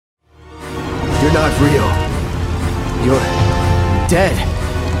You're not real. You're dead.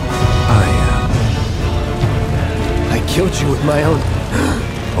 I am. I killed you with my own...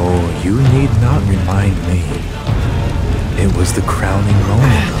 Oh, you need not remind me. It was the crowning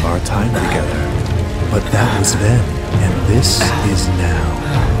moment of our time together. But that was then, and this is now.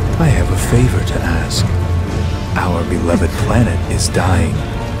 I have a favor to ask. Our beloved planet is dying.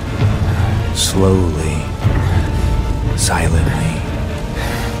 Slowly, silently,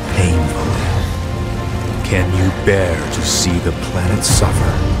 painfully. Can you bear to see the planet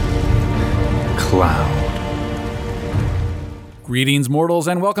suffer? Cloud. Greetings, mortals,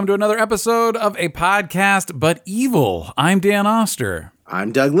 and welcome to another episode of A Podcast But Evil. I'm Dan Oster.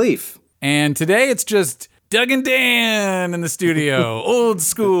 I'm Doug Leaf. And today it's just Doug and Dan in the studio. Old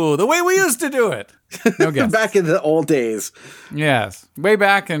school, the way we used to do it. No guess. Back in the old days. Yes. Way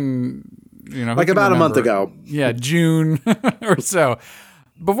back in, like about a month ago. Yeah, June or so.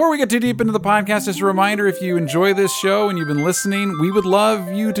 Before we get too deep into the podcast, just a reminder, if you enjoy this show and you've been listening, we would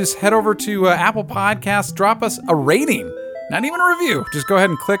love you to head over to Apple Podcasts, drop us a rating. Not even a review. Just go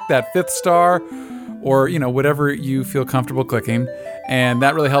ahead and click that 5th star or, whatever you feel comfortable clicking. And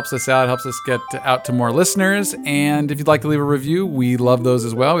that really helps us out. It helps us get out to more listeners. And if you'd like to leave a review, we love those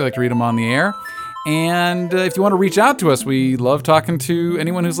as well. We like to read them on the air. And if you want to reach out to us, we love talking to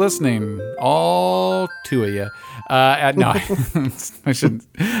anyone who's listening. All 2 of you. No, I shouldn't.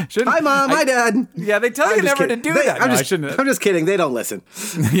 Hi, Mom. Hi, Dad. Yeah, they tell you never to do that. I shouldn't. I'm just kidding. They don't listen.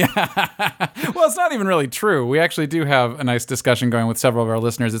 Yeah. Well, it's not even really true. We actually do have a nice discussion going with several of our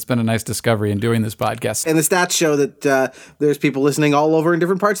listeners. It's been a nice discovery in doing this podcast. And the stats show that there's people listening all over in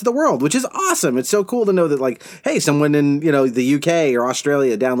different parts of the world, which is awesome. It's so cool to know that, like, hey, someone in the UK or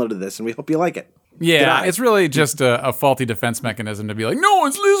Australia downloaded this, and we hope you like it. Yeah, it's really just a faulty defense mechanism to be like, no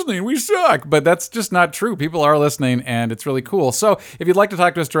one's listening, we suck. But that's just not true. People are listening, and it's really cool. So if you'd like to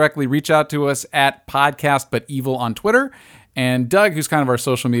talk to us directly, reach out to us at Podcast But Evil on Twitter. And Doug, who's kind of our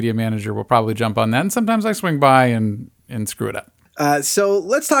social media manager, will probably jump on that. And sometimes I swing by and screw it up. So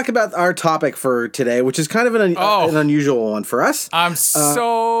let's talk about our topic for today, which is kind of an unusual one for us. I'm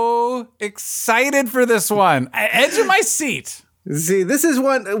so excited for this one. Edge of my seat. See, this is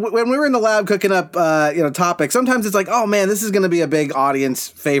one, when we were in the lab cooking up, topics, sometimes it's like, oh man, this is going to be a big audience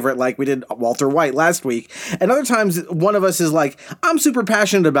favorite, like we did Walter White last week. And other times one of us is like, I'm super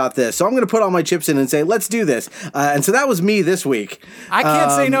passionate about this, so I'm going to put all my chips in and say, let's do this. And so that was me this week. I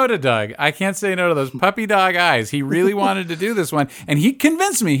can't say no to Doug. I can't say no to those puppy dog eyes. He really wanted to do this one. And he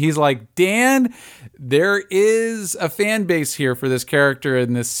convinced me. He's like, Dan, there is a fan base here for this character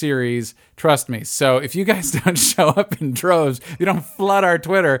in this series. Trust me. So if you guys don't show up in droves, you don't flood our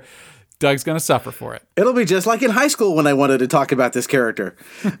Twitter, Doug's going to suffer for it. It'll be just like in high school when I wanted to talk about this character.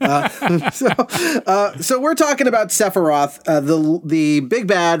 So we're talking about Sephiroth, the big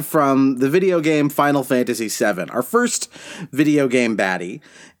bad from the video game Final Fantasy VII, our first video game baddie.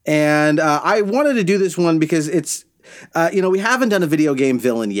 And I wanted to do this one because it's, we haven't done a video game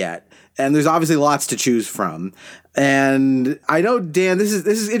villain yet. And there's obviously lots to choose from. And I know, Dan, this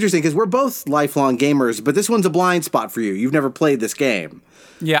is interesting because we're both lifelong gamers, but this one's a blind spot for you. You've never played this game.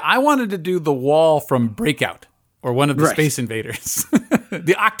 Yeah, I wanted to do the wall from Breakout, or one of the Space Invaders.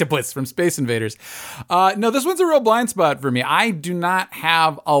 The octopus from Space Invaders. No, this one's a real blind spot for me. I do not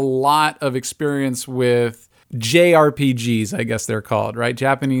have a lot of experience with JRPGs, I guess they're called, right?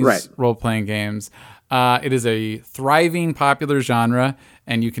 Japanese role-playing games. It is a thriving, popular genre.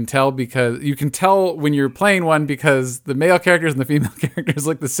 And you can tell when you're playing one because the male characters and the female characters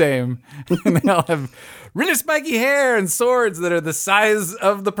look the same. And they all have really spiky hair and swords that are the size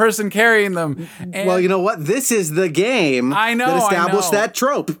of the person carrying them. And well, you know what? This is the game that established that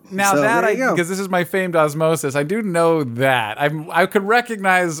trope. Now because this is my famed osmosis, I do know that. I could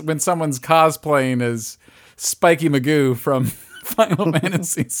recognize when someone's cosplaying as Spiky Magoo from Final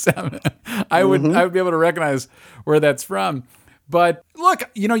Fantasy VII. I would be able to recognize where that's from. But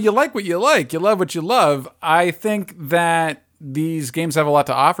look, you like what you like. You love what you love. I think that these games have a lot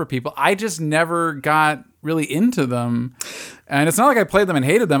to offer people. I just never got really into them. And it's not like I played them and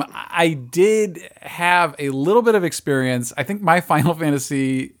hated them. I did have a little bit of experience. I think my Final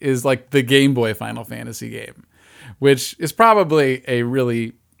Fantasy is like the Game Boy Final Fantasy game, which is probably a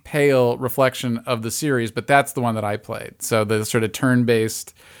really pale reflection of the series, but that's the one that I played. So the sort of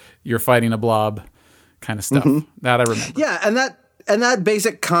turn-based, you're fighting a blob kind of stuff that I remember. Yeah, and And that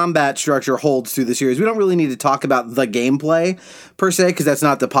basic combat structure holds through the series. We don't really need to talk about the gameplay per se, because that's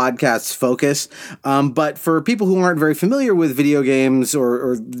not the podcast's focus. But for people who aren't very familiar with video games,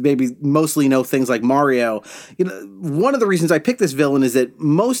 or maybe mostly know things like Mario, one of the reasons I picked this villain is that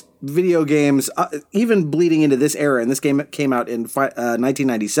most video games, even bleeding into this era, and this game came out in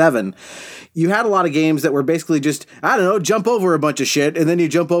 1997, you had a lot of games that were basically just, I don't know, jump over a bunch of shit, and then you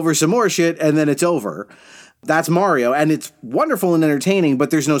jump over some more shit, and then it's over. That's Mario, and it's wonderful and entertaining, but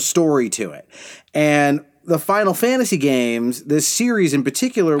there's no story to it. And the Final Fantasy games, this series in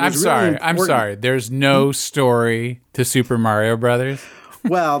particular, was I'm sorry. There's no story to Super Mario Brothers.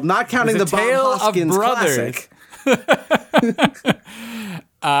 Well, not counting the Bob Hoskins classic.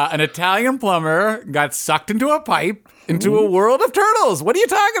 An Italian plumber got sucked into a pipe into a world of turtles. What are you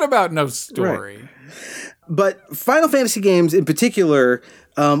talking about? No story. Right. But Final Fantasy games in particular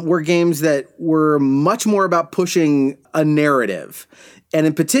were games that were much more about pushing a narrative. And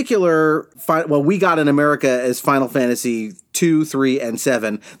in particular, we got in America as Final Fantasy 2, 3, and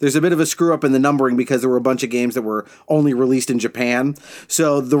 7. There's a bit of a screw up in the numbering because there were a bunch of games that were only released in Japan.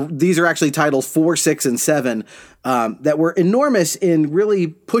 So these are actually titles 4, 6, and 7 that were enormous in really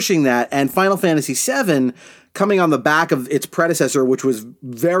pushing that. And Final Fantasy 7, coming on the back of its predecessor, which was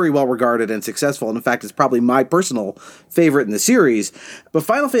very well regarded and successful. And in fact, it's probably my personal favorite in the series. But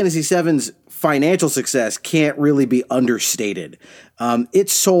Final Fantasy VII's financial success can't really be understated. It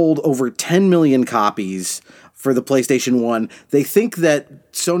sold over 10 million copies for the PlayStation 1. They think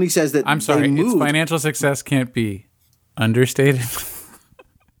that Sony says that I'm sorry, its financial success can't be understated.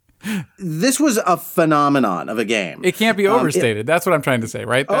 This was a phenomenon of a game. It can't be overstated. That's what I'm trying to say,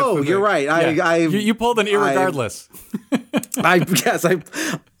 right? That's you're right. Yeah. You pulled an irregardless.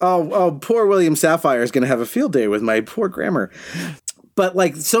 Poor William Sapphire is going to have a field day with my poor grammar. But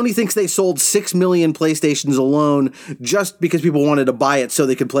like Sony thinks they sold 6 million PlayStations alone just because people wanted to buy it so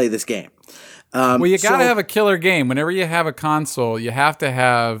they could play this game. Well, you got to have a killer game. Whenever you have a console, you have to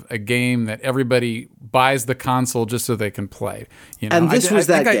have a game that everybody buys the console just so they can play. And this was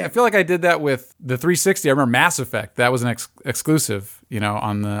that game. I feel like I did that with the 360. I remember Mass Effect. That was an exclusive,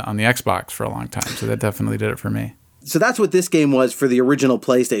 on the Xbox for a long time. So that definitely did it for me. So that's what this game was for the original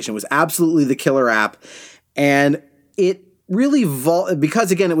PlayStation. It was absolutely the killer app. And it really,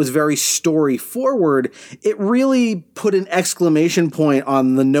 because again, it was very story forward, it really put an exclamation point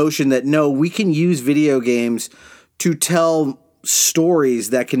on the notion that no, we can use video games to tell stories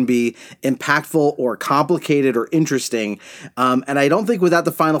that can be impactful or complicated or interesting. And I don't think without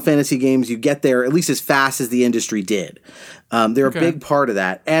the Final Fantasy games, you get there at least as fast as the industry did. They're a big part of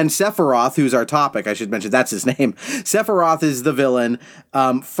that. And Sephiroth, who's our topic, I should mention, that's his name. Sephiroth is the villain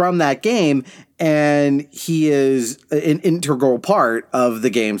from that game. And he is an integral part of the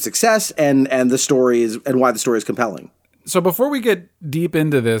game's success and the story and why the story is compelling. So before we get deep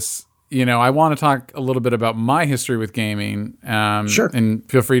into this, I want to talk a little bit about my history with gaming. Sure. And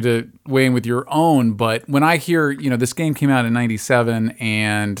feel free to weigh in with your own. But when I hear, this game came out in 97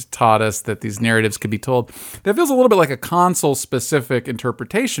 and taught us that these narratives could be told, that feels a little bit like a console-specific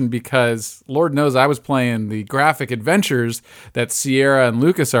interpretation because Lord knows I was playing the graphic adventures that Sierra and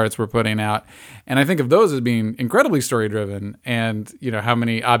LucasArts were putting out. And I think of those as being incredibly story-driven and, how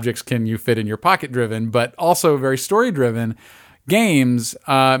many objects can you fit in your pocket-driven, but also very story-driven games.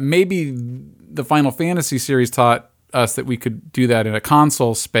 Maybe the Final Fantasy series taught us that we could do that in a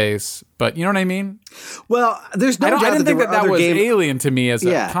console space, but you know what I mean? Well, there's no doubt I didn't think that was alien to me as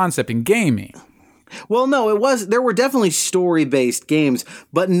a concept in gaming. Well, no, it was. There were definitely story-based games,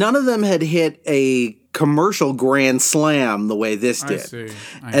 but none of them had hit a commercial grand slam the way this did.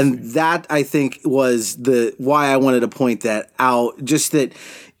 I see. That, I think, was why I wanted to point that out. Just that,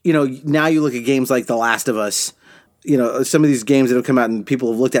 now you look at games like The Last of Us, some of these games that have come out and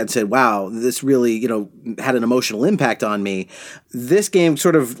people have looked at and said, wow, this really, had an emotional impact on me. This game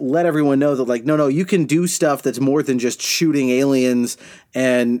sort of let everyone know that no, you can do stuff that's more than just shooting aliens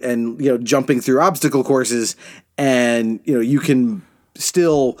and jumping through obstacle courses. And, you can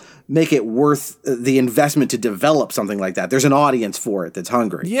still make it worth the investment to develop something like that. There's an audience for it that's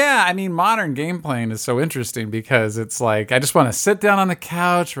hungry. Yeah, I mean, modern game playing is so interesting because it's like, I just want to sit down on the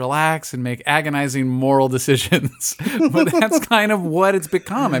couch, relax, and make agonizing moral decisions. But that's kind of what it's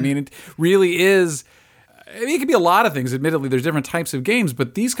become. I mean, it really is. It could be a lot of things. Admittedly, there's different types of games,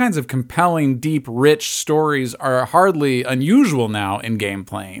 but these kinds of compelling, deep, rich stories are hardly unusual now in game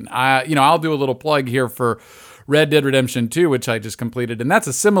playing. I'll do a little plug here for Red Dead Redemption 2, which I just completed, and that's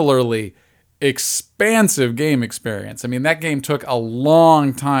a similarly expansive game experience. I mean, that game took a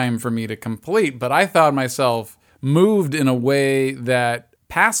long time for me to complete, but I found myself moved in a way that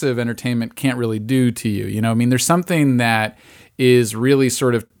passive entertainment can't really do to you. There's something that is really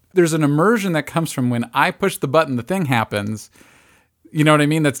sort of, there's an immersion that comes from when I push the button, the thing happens. You know what I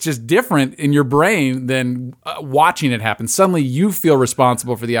mean? That's just different in your brain than watching it happen. Suddenly you feel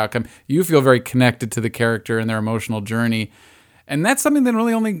responsible for the outcome. You feel very connected to the character and their emotional journey. And that's something that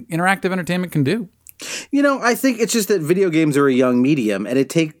really only interactive entertainment can do. You know, I think it's just that video games are a young medium, and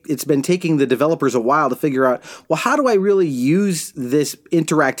it's been taking the developers a while to figure out, well, how do I really use this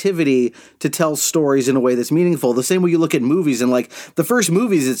interactivity to tell stories in a way that's meaningful? The same way you look at movies, and like the first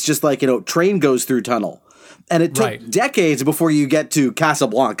movies, it's just like, train goes through tunnel. And it took decades before you get to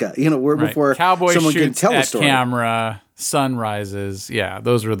Casablanca, before Cowboy someone can shoots tell a at story. camera, sun rises. Yeah,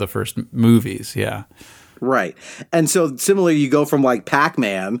 those were the first movies, yeah. Right. And so similarly, you go from like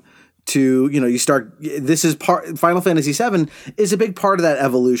Pac-Man to, you start, Final Fantasy VII is a big part of that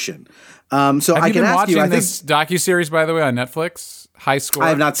evolution. So Have I can ask you, I think this docuseries, by the way, on Netflix, High Score? I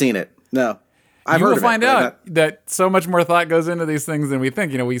have not seen it. No. You will find out that so much more thought goes into these things than we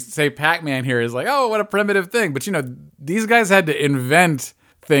think. We say Pac-Man here is like, oh, what a primitive thing. But, these guys had to invent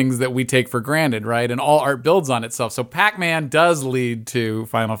things that we take for granted, right? And all art builds on itself. So Pac-Man does lead to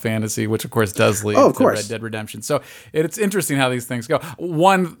Final Fantasy, which, of course, does lead to Red Dead Redemption. So it's interesting how these things go.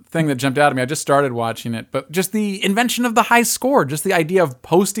 One thing that jumped out at me, I just started watching it, but just the invention of the high score, just the idea of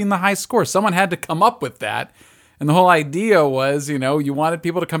posting the high score. Someone had to come up with that. And the whole idea was, you wanted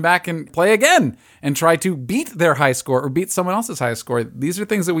people to come back and play again and try to beat their high score or beat someone else's high score. These are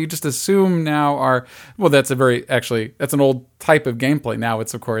things that we just assume now are, well, that's an old type of gameplay. Now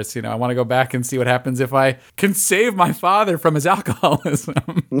it's, of course, I want to go back and see what happens if I can save my father from his alcoholism.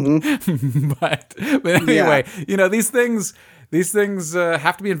 Mm-hmm. but anyway, these things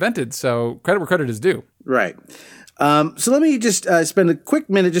have to be invented. So credit where credit is due. Right. So let me just spend a quick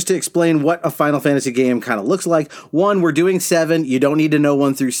minute just to explain what a Final Fantasy game kind of looks like. One, we're doing 7. You don't need to know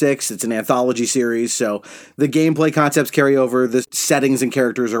 1 through 6. It's an anthology series, so the gameplay concepts carry over. The settings and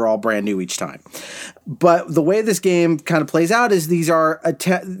characters are all brand new each time. But the way this game kind of plays out is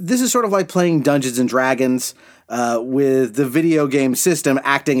this is sort of like playing Dungeons and Dragons, with the video game system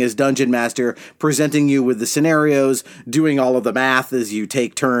acting as dungeon master, presenting you with the scenarios, doing all of the math as you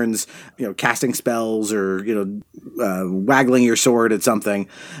take turns, casting spells or, waggling your sword at something.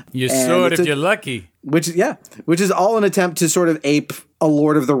 Your sword if you're lucky. Which is all an attempt to sort of ape a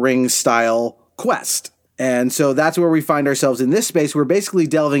Lord of the Rings style quest. And so that's where we find ourselves in this space. We're basically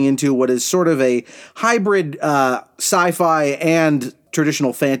delving into what is sort of a hybrid sci-fi and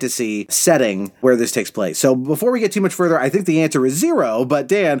traditional fantasy setting where this takes place. So before we get too much further, I think the answer is 0. But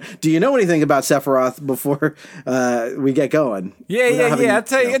Dan, do you know anything about Sephiroth before we get going? Yeah. I'll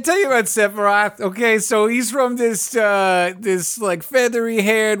tell you about Sephiroth. Okay, so he's from this like feathery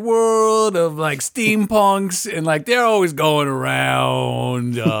haired world of like steampunks, and like they're always going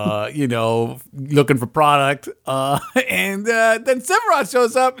around, looking for product. And then Sephiroth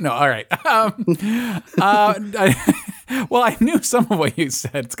shows up. No, all right. Well, I knew some of what you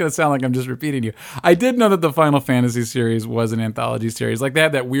said. It's going to sound like I'm just repeating you. I did know that the Final Fantasy series was an anthology series. Like they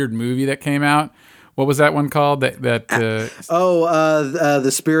had that weird movie that came out. What was that one called? The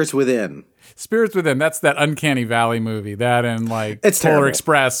Spirits Within. Spirits Within. That's that Uncanny Valley movie. That and like Polar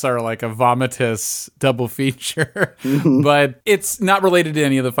Express are like a vomitous double feature. Mm-hmm. But it's not related to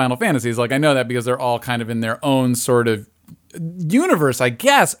any of the Final Fantasies. Like I know that because they're all kind of in their own sort of universe, I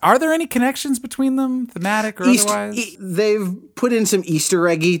guess. Are there any connections between them, thematic or otherwise? They've put in some Easter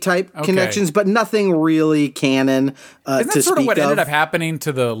eggy type connections, but nothing really canon. Isn't that sort of what ended up happening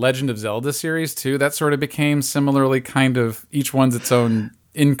to the Legend of Zelda series too? That sort of became similarly kind of each one's its own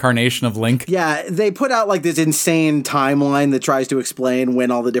incarnation of Link. Yeah, they put out like this insane timeline that tries to explain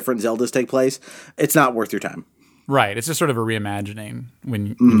when all the different Zeldas take place. It's not worth your time. Right. It's just sort of a reimagining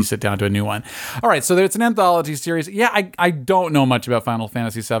when you sit down to a new one. All right. So it's an anthology series. Yeah, I don't know much about Final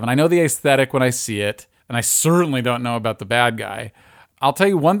Fantasy VII. I know the aesthetic when I see it, and I certainly don't know about the bad guy. I'll tell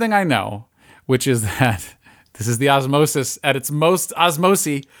you one thing I know, which is that this is the osmosis at its most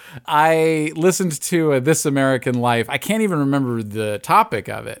osmosy. I listened to This American Life. I can't even remember the topic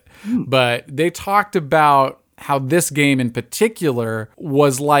of it, but they talked about how this game in particular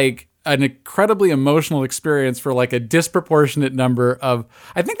was like an incredibly emotional experience for like a disproportionate number of,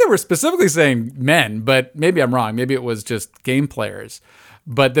 I think they were specifically saying men, but maybe I'm wrong. Maybe it was just game players,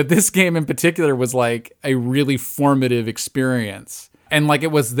 but that this game in particular was like a really formative experience. And like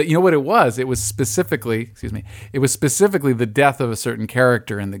it was, you know what it was? It was specifically the death of a certain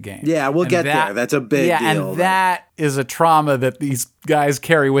character in the game. Yeah, we'll get there. That's a big deal. And that is a trauma that these guys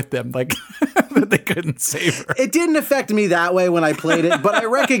carry with them, like that they couldn't save her. It didn't affect me that way when I played it, but I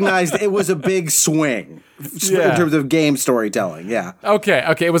recognized it was a big swing in terms of game storytelling. Yeah. Okay.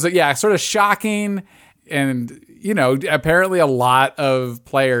 It was sort of shocking, and apparently a lot of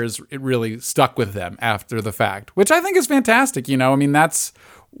players, it really stuck with them after the fact, which I think is fantastic. That's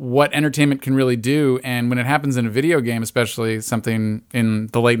what entertainment can really do. And when it happens in a video game, especially something in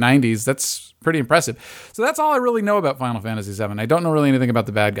the late 90s, that's pretty impressive. So that's all I really know about Final Fantasy VII. I don't know really anything about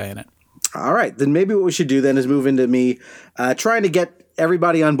the bad guy in it. All right, then maybe what we should do then is move into me trying to get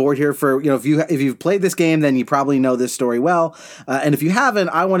everybody on board here for, if you've played this game, then you probably know this story well. And if you haven't,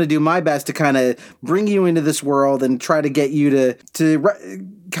 I want to do my best to kind of bring you into this world and try to get you to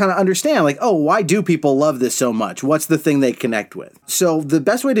kind of understand, like, oh, why do people love this so much? What's the thing they connect with? So the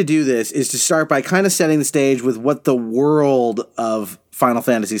best way to do this is to start by kind of setting the stage with what the world of Final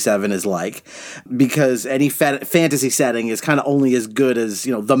Fantasy VII is like, because any fantasy setting is kind of only as good as,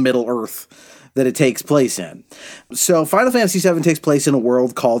 the Middle Earth that it takes place in. So Final Fantasy VII takes place in a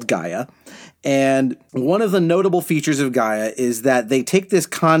world called Gaia. And one of the notable features of Gaia is that they take this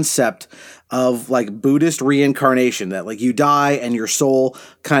concept of like Buddhist reincarnation, that like you die and your soul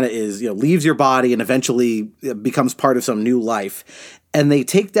kind of is, leaves your body and eventually becomes part of some new life. And they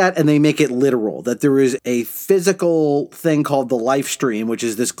take that and they make it literal, that there is a physical thing called the life stream, which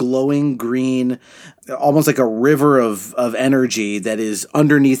is this glowing green, almost like a river of energy that is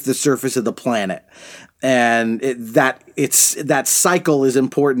underneath the surface of the planet. And that cycle is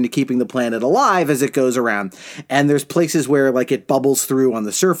important to keeping the planet alive as it goes around. And there's places where like it bubbles through on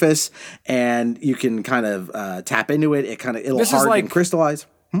the surface and you can kind of tap into it. It'll harden and crystallize.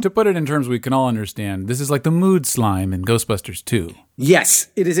 To put it in terms we can all understand, this is like the mood slime in Ghostbusters 2. Yes,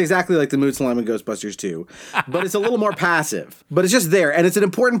 it is exactly like the mood slime in Ghostbusters 2, but it's a little more passive. But it's just there, and it's an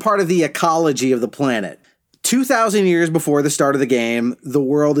important part of the ecology of the planet. 2,000 years before the start of the game, the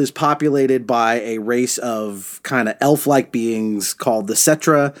world is populated by a race of kind of elf-like beings called the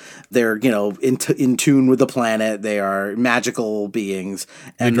Cetra. They're, in tune with the planet. They are magical beings.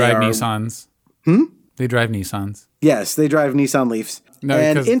 And they drive Nissans. They drive Nissans. Yes, they drive Nissan Leafs. No,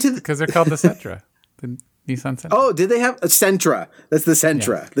 because they're called the Cetra. The Nissan Sentra. Oh, did they have a Sentra? That's the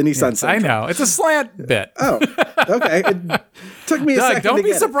Sentra, the Nissan Sentra. I know. It's a slant bit. Oh, okay. It took me a second don't to be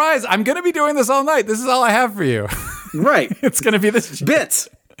get surprised. I'm going to be doing this all night. This is all I have for you. Right. It's going to be this. Bits.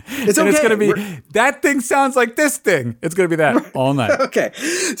 It's and okay. It's going to be, that thing sounds like this thing. It's going to be that all night. Okay.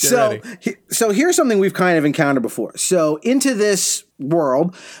 So here's something we've kind of encountered before. So into this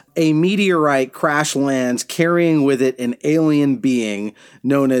world, a meteorite crash lands carrying with it an alien being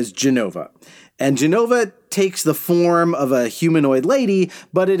known as Genova. And Genova takes the form of a humanoid lady,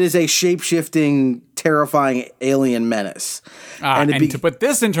 but it is a shape-shifting, terrifying alien menace. And to put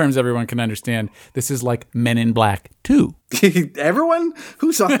this in terms everyone can understand, this is like Men in Black 2. Everyone?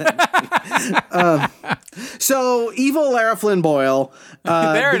 Who saw that? So evil Lara Flynn Boyle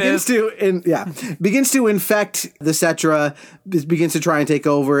begins to infect the Cetra, begins to try and take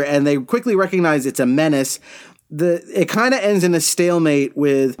over, and they quickly recognize it's a menace. It kind of ends in a stalemate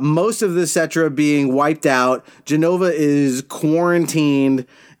with most of the Cetra being wiped out. Genova is quarantined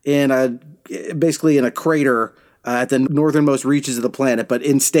basically in a crater at the northernmost reaches of the planet, but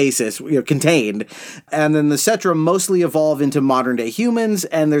in stasis, contained. And then the Cetra mostly evolve into modern day humans,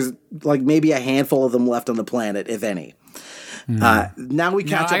 and there's like maybe a handful of them left on the planet, if any. Now we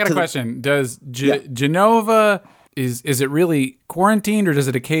catch up. I got a question. Does Genova is it really quarantined, or does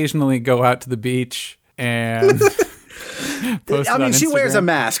it occasionally go out to the beach and I mean, she wears a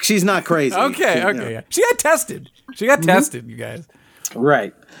mask. She's not crazy. Okay. Yeah. She got tested. You guys.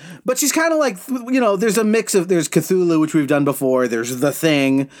 Right. But she's kind of like, there's a mix of, there's Cthulhu, which we've done before. There's The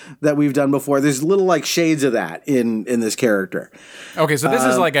Thing that we've done before. There's little like shades of that in this character. Okay, so this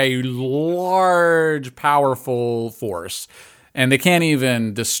is like a large, powerful force, and they can't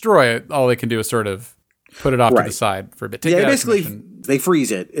even destroy it. All they can do is sort of put it off to the side for a bit. Basically, they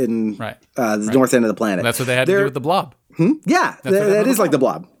freeze it in the north end of the planet. That's what they had to do with the blob. Yeah, that is like the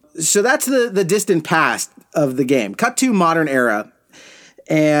blob. So that's the distant past of the game. Cut to modern era.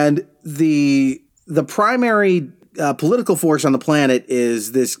 And the primary political force on the planet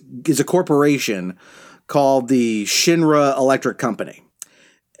is a corporation called the Shinra Electric Company,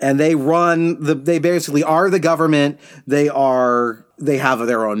 and they basically are the government. They have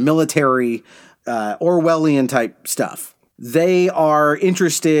their own military, Orwellian type stuff. They are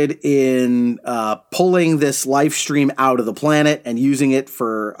interested in pulling this life stream out of the planet and using it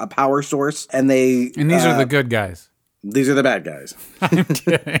for a power source. And these are the good guys. These are the bad guys. I'm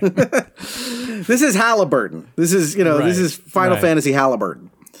kidding. This is Halliburton. This is, this is Final Fantasy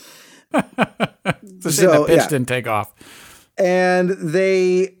Halliburton. It's a shame that pitch didn't take off. And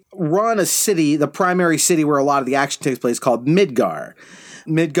they run a city, the primary city where a lot of the action takes place, called Midgar.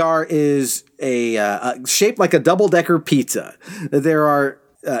 Midgar is a shaped like a double-decker pizza. There are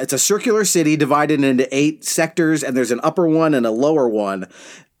it's a circular city divided into 8 sectors, and there's an upper one and a lower one.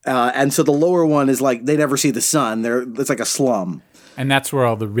 And so the lower one is like they never see the sun. It's like a slum. And that's where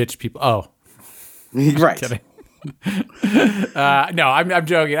all the rich people. Oh, right. Kidding. No, I'm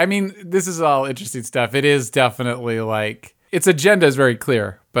joking. I mean, this is all interesting stuff. It is definitely like its agenda is very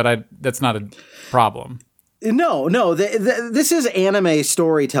clear, but that's not a problem. No. This is anime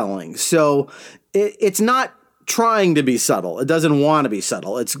storytelling, so it's not trying to be subtle. It doesn't want to be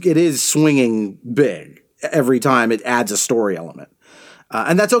subtle. It is swinging big every time it adds a story element.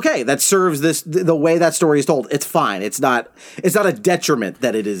 And that's okay. That serves the way that story is told. It's fine. It's not a detriment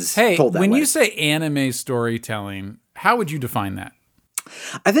that it is told that way. When you say anime storytelling, how would you define that?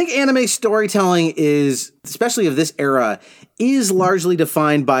 I think anime storytelling is, especially of this era, is largely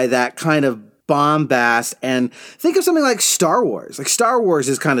defined by that kind of bombast. And think of something like Star Wars. Like Star Wars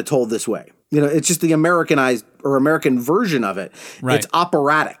is kind of told this way. It's just the Americanized or American version of it. Right. It's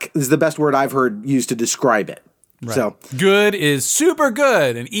operatic is the best word I've heard used to describe it. Right. So good is super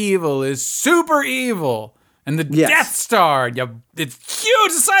good and evil is super evil. And the Death Star, it's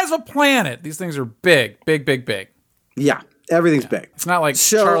huge, the size of a planet. These things are big, big, big, big. Yeah, everything's big. It's not like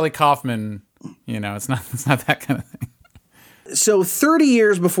Charlie Kaufman, it's not that kind of thing. So 30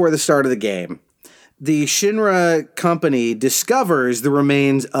 years before the start of the game, the Shinra company discovers the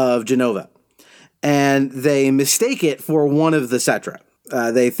remains of Genova, and they mistake it for one of the Cetra.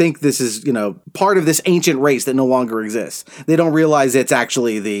 They think this is, part of this ancient race that no longer exists. They don't realize it's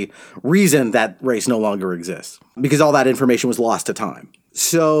actually the reason that race no longer exists, because all that information was lost to time.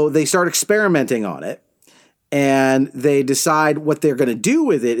 So they start experimenting on it, and they decide what they're going to do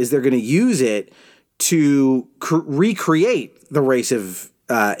with it is they're going to use it to recreate the race of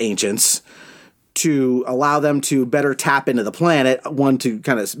ancients, to allow them to better tap into the planet, one to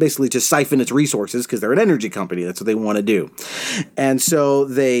kind of basically just siphon its resources because they're an energy company. That's what they want to do. And so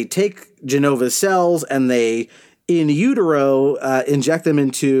they take Genova's cells and they, in utero, inject them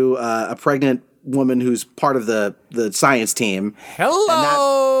into a pregnant woman who's part of the science team.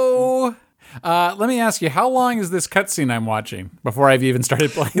 Hello! Let me ask you, how long is this cutscene I'm watching before I've even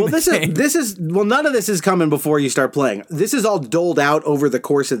started playing the game? None of this is coming before you start playing. This is all doled out over the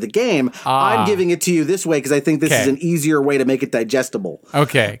course of the game. I'm giving it to you this way because I think this is an easier way to make it digestible.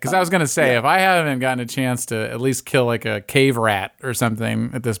 Okay, because I was going to say, if I haven't gotten a chance to at least kill like a cave rat or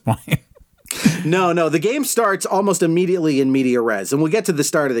something at this point. No. The game starts almost immediately in media res, and we'll get to the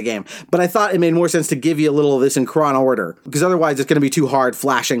start of the game. But I thought it made more sense to give you a little of this in chron order, because otherwise it's going to be too hard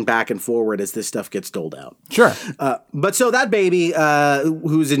flashing back and forward as this stuff gets doled out. Sure. But so that baby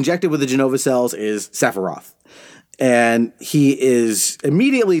who's injected with the Genova cells is Sephiroth. And he is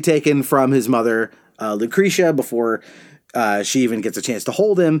immediately taken from his mother, Lucretia, before she even gets a chance to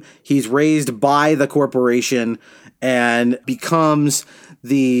hold him. He's raised by the corporation and becomes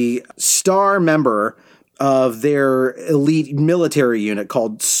the star member of their elite military unit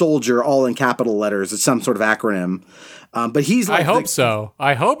called Soldier, all in capital letters. It's some sort of acronym. But he's like... I hope so.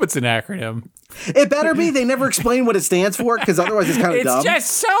 I hope it's an acronym. It better be. They never explain what it stands for, because otherwise it's kind of dumb. It's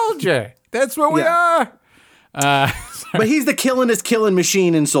just Soldier. That's what we are. But he's the killing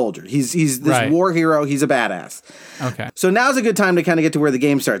machine in Soldier. He's this war hero. He's a badass. Okay. So now's a good time to kind of get to where the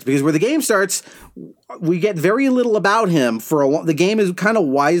game starts, because where the game starts, we get very little about him for a while. The game is kind of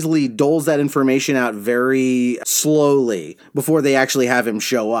wisely doles that information out very slowly before they actually have him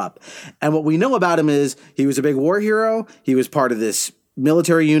show up. And what we know about him is he was a big war hero. He was part of this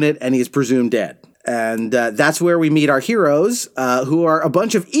military unit, and he's presumed dead. And that's where we meet our heroes, who are a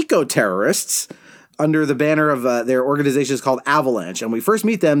bunch of eco-terrorists under the banner of their organization is called Avalanche. And we first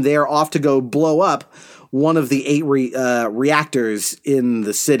meet them, they are off to go blow up one of the 8 reactors in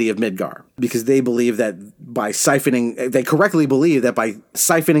the city of Midgar, because they believe that they correctly believe that by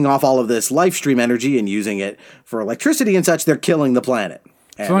siphoning off all of this life stream energy and using it for electricity and such, they're killing the planet.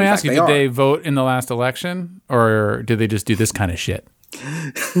 And so let me ask you, did they vote in the last election, or did they just do this kind of shit?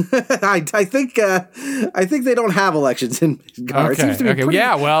 I think they don't have elections in Midgar. Okay. It seems to be pretty...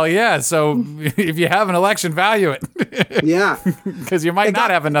 Yeah. So if you have an election, value it. Yeah, because you might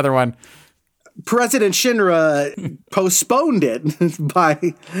not have another one. President Shinra postponed it by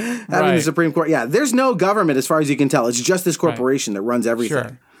having the Supreme Court. Yeah, there's no government as far as you can tell. It's just this corporation that runs everything.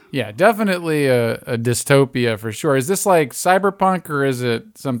 Sure. Yeah, definitely a dystopia for sure. Is this like cyberpunk, or is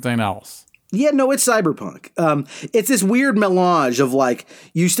it something else? Yeah, no, it's cyberpunk. It's this weird melange of like,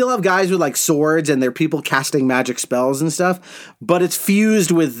 you still have guys with like swords and they're people casting magic spells and stuff, but it's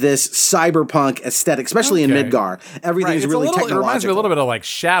fused with this cyberpunk aesthetic, especially in Midgar. Everything's really technological. It reminds me a little bit of like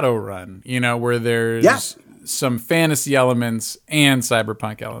Shadowrun, where there's some fantasy elements and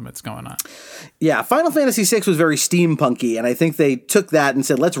cyberpunk elements going on. Yeah, Final Fantasy VI was very steampunky, and I think they took that and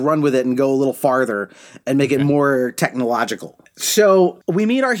said, let's run with it and go a little farther and make it more technological. So we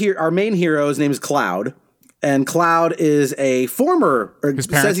meet our main hero. His name is Cloud, and Cloud is a former... His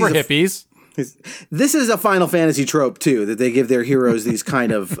parents were hippies. This is a Final Fantasy trope, too, that they give their heroes these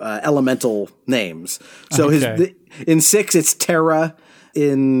kind of elemental names. So in 6, it's Terra.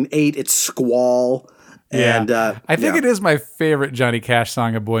 In 8, it's Squall. Yeah. And, I think it is my favorite Johnny Cash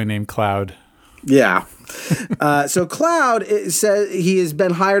song, A Boy Named Cloud. Yeah. So Cloud says he has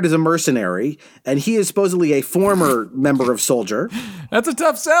been hired as a mercenary, and he is supposedly a former member of Soldier. That's a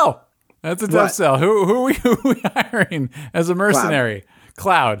tough sell. Who are we hiring as a mercenary?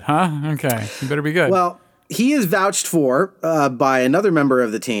 Cloud, huh? Okay. You better be good. Well, he is vouched for by another member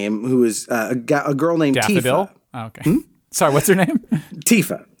of the team who is a girl named Daffodil? Tifa. Oh, okay. Sorry, what's her name?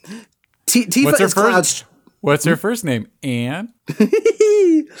 Tifa. Tifa is Cloud's... What's her first name? Anne?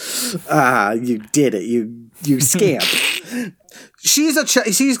 You did it. You scamp.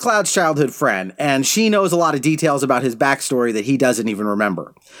 She's Cloud's childhood friend, and she knows a lot of details about his backstory that he doesn't even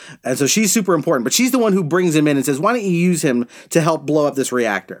remember. And so she's super important, but she's the one who brings him in and says, why don't you use him to help blow up this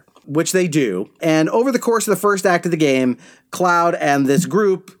reactor? Which they do. And over the course of the first act of the game, Cloud and this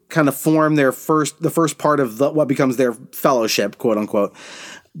group kind of form the first part of what becomes their fellowship, quote unquote.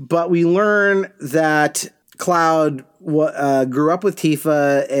 But we learn that Cloud grew up with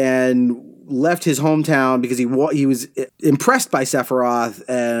Tifa and left his hometown because he was impressed by Sephiroth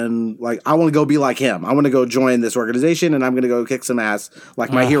and like, I want to go be like him. I want to go join this organization and I'm going to go kick some ass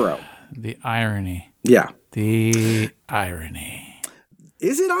like my hero. The irony. Yeah. The irony.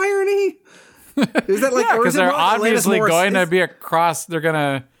 Is it irony? Is that like, yeah, because they're obviously going to be across. They're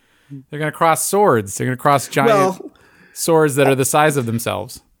gonna cross swords. They're gonna cross giant swords that are the size of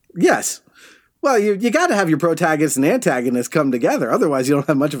themselves. Yes. Well, you got to have your protagonist and antagonist come together. Otherwise, you don't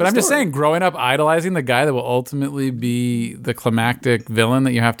have much of a story. But I'm just saying, growing up idolizing the guy that will ultimately be the climactic villain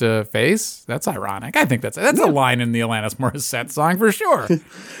that you have to face, that's ironic. I think that's a line in the Alanis Morissette song for sure.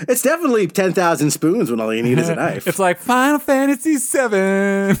 It's definitely 10,000 spoons when all you need is a knife. It's like Final Fantasy VII.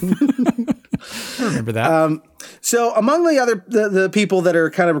 I remember that. So among the people that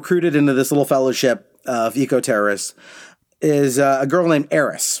are kind of recruited into this little fellowship of eco-terrorists is a girl named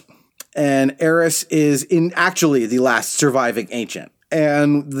Eris. And Eris is actually the last surviving ancient.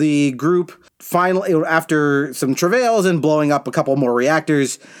 And the group finally, after some travails and blowing up a couple more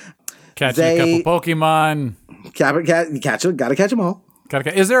reactors, catching a couple Pokemon. Gotta catch them all.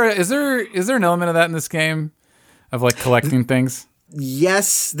 Is there an element of that in this game of like collecting things?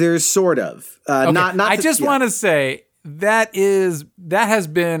 Yes, there's sort of. Okay. I just want to say that has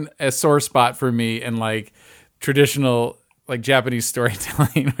been a sore spot for me in like traditional like Japanese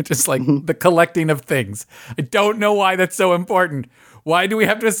storytelling, which is like the collecting of things. I don't know why that's so important. Why do we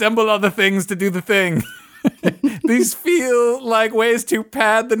have to assemble all the things to do the thing? These feel like ways to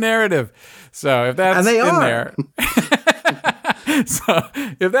pad the narrative. So if that's there,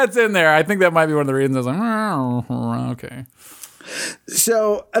 if that's in there, I think that might be one of the reasons I was like, okay.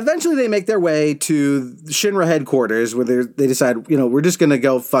 So eventually they make their way to Shinra headquarters where they decide, we're just going to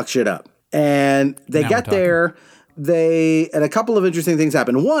go fuck shit up. And they get there. And a couple of interesting things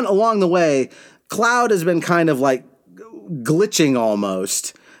happen. One, along the way, Cloud has been kind of like glitching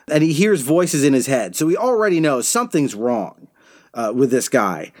almost, and he hears voices in his head. So we already know something's wrong with this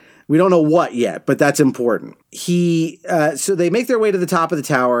guy. We don't know what yet, but that's important. So they make their way to the top of the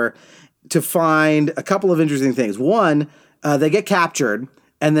tower to find a couple of interesting things. One, they get captured,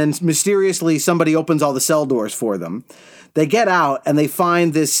 and then mysteriously somebody opens all the cell doors for them. They get out, and they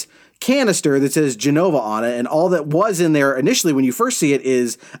find this canister that says Genova on it, and all that was in there initially when you first see it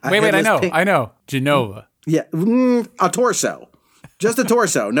is I know Genova. Yeah, a torso, just a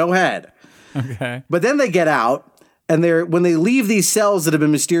torso, no head. Okay, but then they get out, and when they leave these cells that have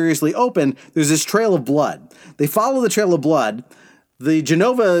been mysteriously open, there's this trail of blood. They follow the trail of blood. The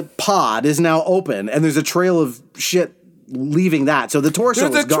Genova pod is now open, and there's a trail of shit leaving that. So the torso is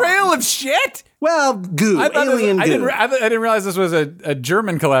gone. There's a trail of shit? Well, goo, alien goo. I didn't realize this was a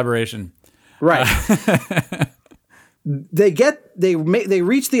German collaboration. Right. They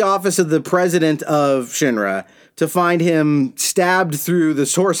reach the office of the president of Shinra to find him stabbed through the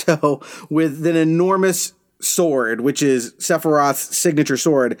torso with an enormous sword, which is Sephiroth's signature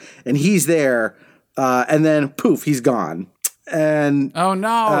sword, and he's there, and then poof, he's gone. And oh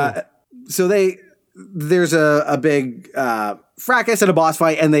no! So there's a big fracas and a boss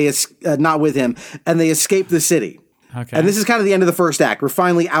fight, and they not with him, and they escape the city. Okay. And this is kind of the end of the first act. We're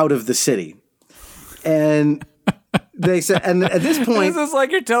finally out of the city, and They said, and at this point, This is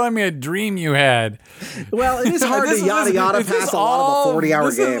like you're telling me a dream you had. well, it is hard to yada yada past a lot of a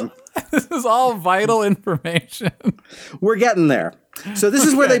 40-hour game. This is all vital information. We're getting there. So this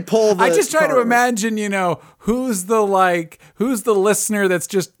is where they pull the I just try to card. imagine, who's the listener that's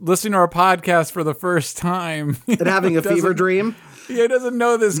just listening to our podcast for the first time and having a fever dream. He doesn't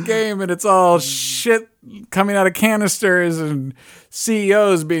know this game, and it's all shit coming out of canisters and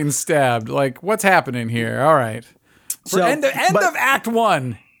CEOs being stabbed. Like, what's happening here? All right. So, End of Act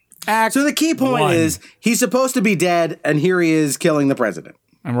 1. So the key point is he's supposed to be dead, and here he is killing the president.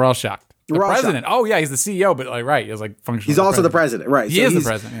 And we're all shocked. The We're all president. shocked. Oh, yeah, he's the CEO, but right. He's like functional. He's also the president, right? He is the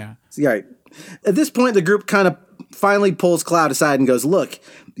president, yeah. Right. At this point, the group kind of finally pulls Cloud aside and goes, look,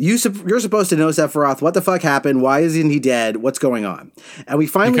 you're supposed to know Sephiroth. What the fuck happened? Why isn't he dead? What's going on? And we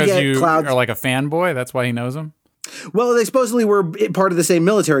finally get Cloud. Are like a fanboy? That's why he knows him? Well, they supposedly were part of the same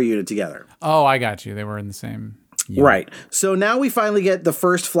military unit together. Oh, I got you. They were in the same unit. Right. So now we finally get the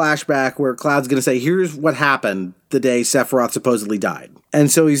first flashback where Cloud's going to say, here's what happened the day Sephiroth supposedly died. And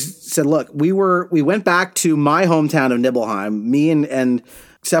so he said, look, we went back to my hometown of Nibelheim. Me and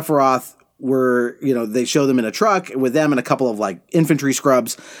Sephiroth were, they show them in a truck with them and a couple of like infantry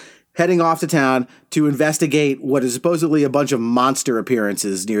scrubs heading off to town to investigate what is supposedly a bunch of monster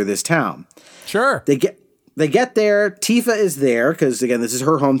appearances near this town. Sure. They get there. Tifa is there because, again, this is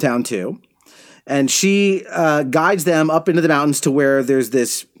her hometown too. And she guides them up into the mountains to where there's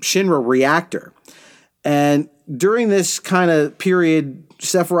this Shinra reactor. And during this kind of period,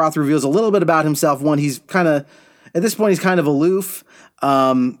 Sephiroth reveals a little bit about himself. One, at this point, he's kind of aloof.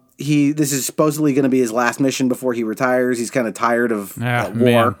 This is supposedly going to be his last mission before he retires. He's kind of tired of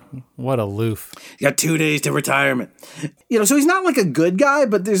war. Man, what aloof. You got 2 days to retirement. So he's not like a good guy,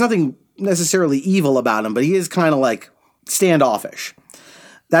 but there's nothing necessarily evil about him. But he is kind of like standoffish.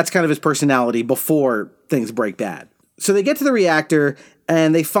 That's kind of his personality before things break bad. So they get to the reactor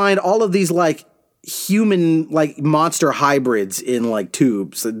and they find all of these like human like monster hybrids in like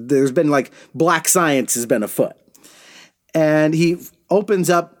tubes. There's been like black science has been afoot. And he opens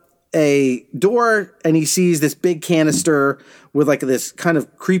up a door and he sees this big canister with like this kind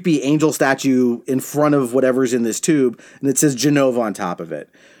of creepy angel statue in front of whatever's in this tube, and it says Genova on top of it,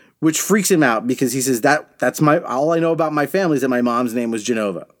 which freaks him out because he says that's all I know about my family is that my mom's name was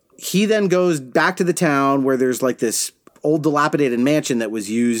Genova. He then goes back to the town where there's like this old dilapidated mansion that was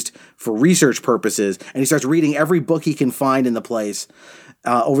used for research purposes, and he starts reading every book he can find in the place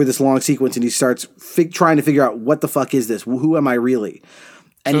over this long sequence, and he starts trying to figure out what the fuck is this? Who am I really?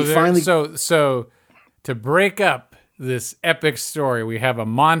 And so to break up this epic story, we have a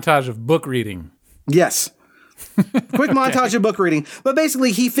montage of book reading. Yes. Quick montage of book reading, but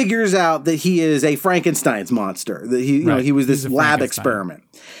basically he figures out that he is a Frankenstein's monster. That he was this lab experiment,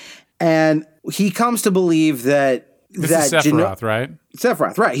 and he comes to believe that this is Sephiroth, right?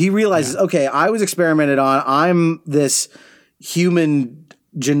 Sephiroth, right? He realizes, okay, I was experimented on. I'm this human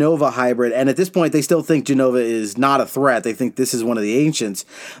Genova hybrid, and at this point, they still think Genova is not a threat. They think this is one of the ancients,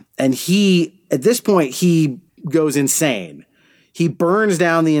 and at this point, he goes insane. He burns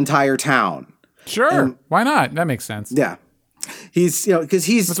down the entire town. Sure. Why not? That makes sense. Yeah. He's, because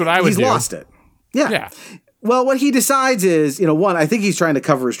that's what I would do. Lost it. Yeah. Well, what he decides is, one, I think he's trying to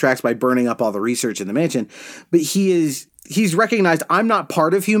cover his tracks by burning up all the research in the mansion, but he's recognized I'm not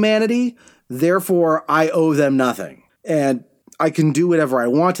part of humanity, therefore I owe them nothing. And I can do whatever I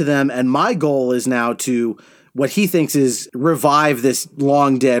want to them. And my goal is now to what he thinks is revive this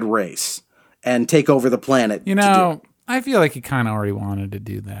long dead race and take over the planet. I feel like he kind of already wanted to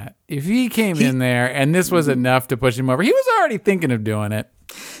do that. If he came in there and this was enough to push him over, he was already thinking of doing it.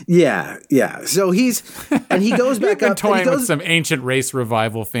 Yeah. So he goes back up. Toying with some ancient race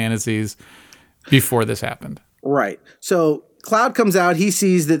revival fantasies before this happened. Right. So Cloud comes out. He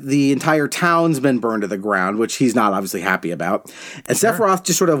sees that the entire town's been burned to the ground, which he's not obviously happy about. And Sephiroth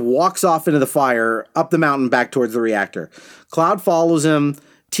just sort of walks off into the fire, up the mountain, back towards the reactor. Cloud follows him.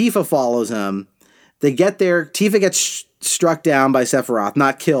 Tifa follows him. They get there. Tifa gets struck down by Sephiroth,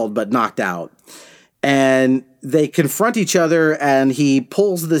 not killed, but knocked out. And they confront each other, and he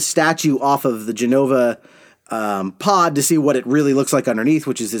pulls the statue off of the Genova pod to see what it really looks like underneath,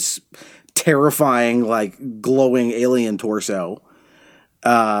 which is this terrifying, like, glowing alien torso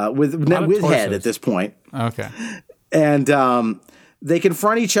with head at this point. Okay. And they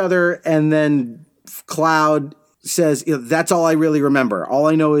confront each other, and then Cloud says, that's all I really remember. All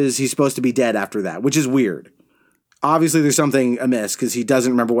I know is he's supposed to be dead after that, which is weird. Obviously, there's something amiss because he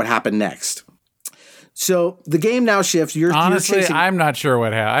doesn't remember what happened next. So the game now shifts. Honestly, I'm not sure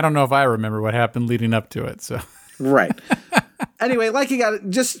what happened. I don't know if I remember what happened leading up to it. So right. Anyway, like you got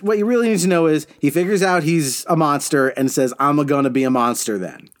just what you really need to know is he figures out he's a monster and says, "I'm going to be a monster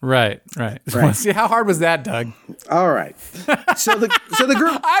then." Right. See, how hard was that, Doug? All right. So the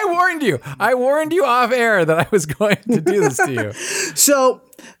group. I warned you off air that I was going to do this to you. So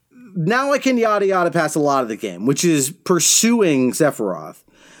now I can yada yada past a lot of the game, which is pursuing Sephiroth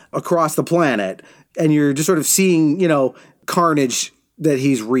across the planet, and you're just sort of seeing, carnage that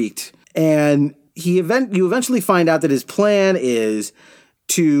he's wreaked. And you eventually find out that his plan is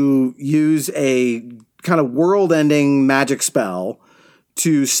to use a kind of world-ending magic spell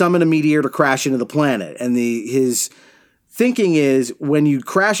to summon a meteor to crash into the planet. And his thinking is when you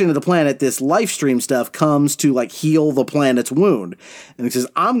crash into the planet, this life stream stuff comes to like heal the planet's wound. And he says,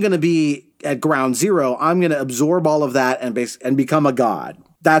 I'm going to be at ground zero. I'm going to absorb all of that and become a god.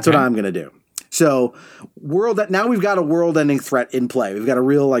 That's what I'm going to do. So now we've got a world-ending threat in play. We've got a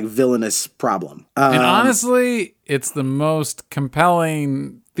real villainous problem. And honestly, it's the most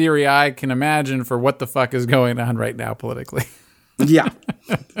compelling theory I can imagine for what the fuck is going on right now politically. Yeah.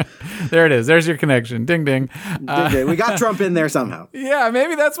 There it is. There's your connection. Ding, ding. We got Trump in there somehow. Yeah,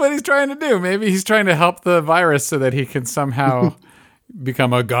 maybe that's what he's trying to do. Maybe he's trying to help the virus so that he can somehow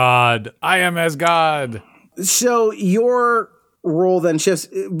become a god. I am as God. So your role then shifts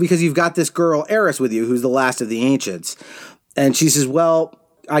because you've got this girl, Eris, with you, who's the last of the ancients. And she says, well,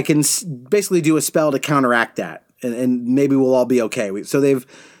 I can basically do a spell to counteract that. And maybe we'll all be okay. So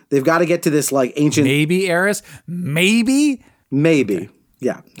they've got to get to this ancient... Maybe, Eris? Maybe? Maybe.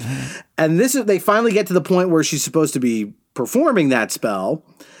 Yeah. And they finally get to the point where she's supposed to be performing that spell.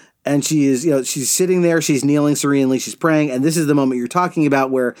 And she is, she's sitting there, she's kneeling serenely, she's praying. And this is the moment you're talking about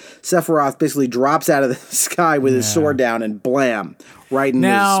where Sephiroth basically drops out of the sky with his sword down and blam, right in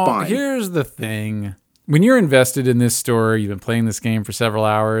his spine. Now, here's the thing. When you're invested in this story, you've been playing this game for several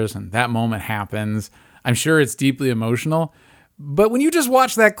hours, and that moment happens, I'm sure it's deeply emotional. But when you just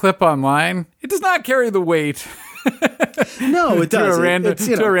watch that clip online, it does not carry the weight. No, it doesn't.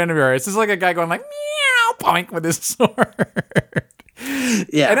 To a random area. It's just like a guy going meow, poink with his sword.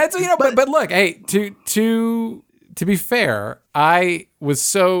 Yeah. And that's, but look, hey, to be fair, I was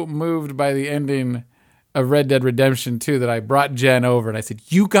so moved by the ending of Red Dead Redemption 2 that I brought Jen over and I said,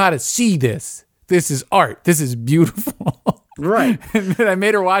 you got to see this. This is art. This is beautiful. Right. And then I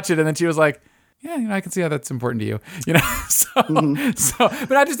made her watch it and then she was like, yeah, I can see how that's important to you. But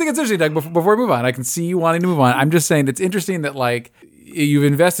I just think it's interesting, Doug, before we move on, I can see you wanting to move on. I'm just saying it's interesting that you've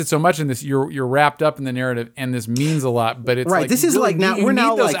invested so much in this, you're wrapped up in the narrative and this means a lot, but it's right. This is really, now you we're need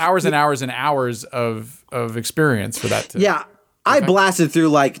now those hours and hours and hours of experience for that. Yeah. I blasted through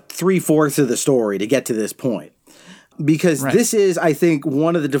 3/4 of the story to get to this point. Because this is, I think,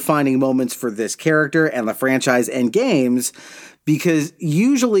 one of the defining moments for this character and the franchise and games. Because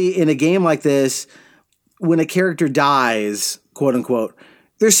usually in a game like this, when a character dies, quote unquote,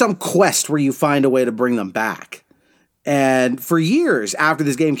 there's some quest where you find a way to bring them back. And for years after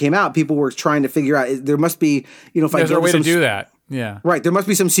this game came out, people were trying to figure out, there must be, if there's a way to do that. Yeah. Right. There must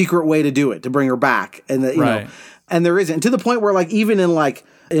be some secret way to do it, to bring her back. And you know, and there isn't. To the point where even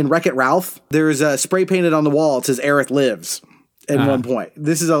in Wreck-It Ralph, there's a spray painted on the wall. It says Aerith lives at one point.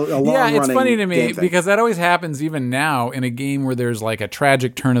 This is a long running. Yeah, it's funny to me because that always happens even now in a game where there's a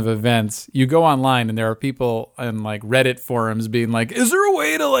tragic turn of events. You go online and there are people in Reddit forums being like, is there a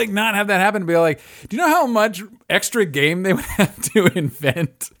way to not have that happen? And be like, do you know how much extra game they would have to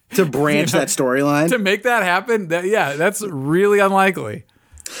invent to branch that storyline to make that happen? That's really unlikely.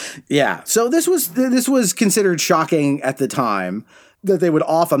 Yeah. So this was considered shocking at the time that they would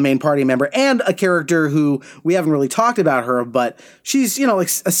off a main party member and a character who we haven't really talked about her, but she's, a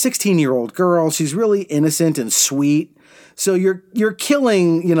 16-year-old girl. She's really innocent and sweet. So you're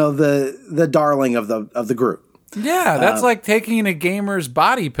killing, the darling of the group. Yeah, that's like taking a gamer's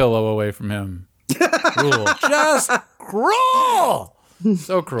body pillow away from him. Cruel. Just cruel.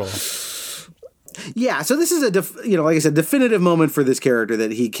 So cruel. Yeah, so this is like I said, definitive moment for this character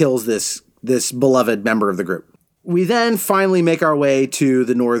that he kills this beloved member of the group. We then finally make our way to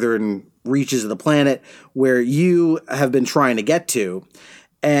the northern reaches of the planet where you have been trying to get to,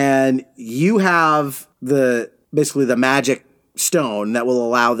 and you have basically the magic stone that will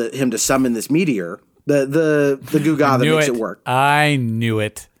allow him to summon this meteor, the Guga that makes it work. I knew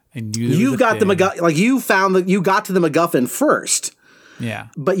it. I knew you got the MacGuffin. You got to the MacGuffin first. Yeah,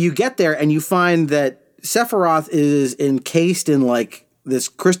 but you get there and you find that Sephiroth is encased in this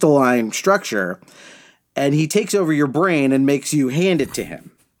crystalline structure. And he takes over your brain and makes you hand it to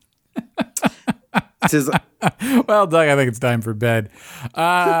him. his. Well, Doug, I think it's time for bed.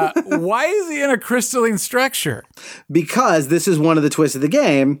 Why is he in a crystalline structure? Because this is one of the twists of the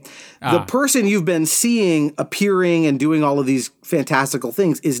game. The person you've been seeing appearing and doing all of these fantastical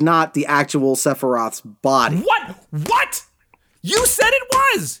things is not the actual Sephiroth's body. What? You said it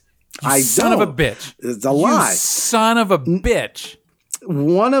was. You son of a bitch. It's a lie. You son of a bitch.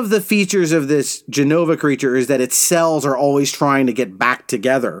 One of the features of this Genova creature is that its cells are always trying to get back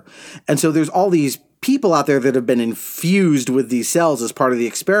together. And so there's all these people out there that have been infused with these cells as part of the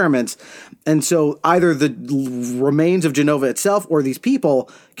experiments. And so either the remains of Genova itself or these people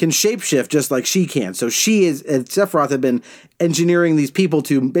can shapeshift just like she can. So she and Sephiroth have been engineering these people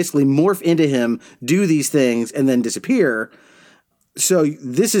to basically morph into him, do these things, and then disappear. So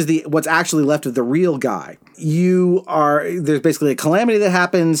this is what's actually left of the real guy. There's basically a calamity that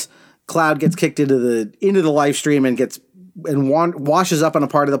happens. Cloud gets kicked into the live stream and washes up on a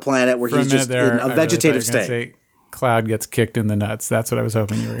part of the planet where he's just in a vegetative state. Cloud gets kicked in the nuts. That's what I was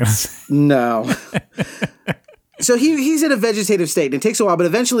hoping you were going to say. No. So he's in a vegetative state, and it takes a while, but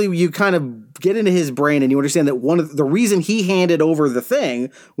eventually you kind of get into his brain and you understand that one of the reason he handed over the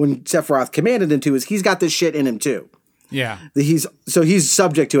thing when Sephiroth commanded him to is he's got this shit in him too. Yeah. He's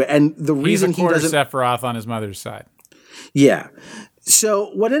subject to it. And the reason he doesn't... Sephiroth on his mother's side. Yeah. So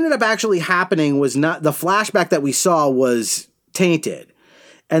what ended up actually happening was not... The flashback that we saw was tainted.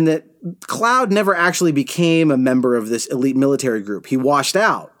 And that Cloud never actually became a member of this elite military group. He washed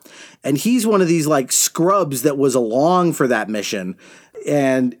out. And he's one of these like scrubs that was along for that mission.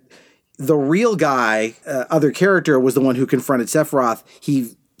 And the real guy, other character, was the one who confronted Sephiroth.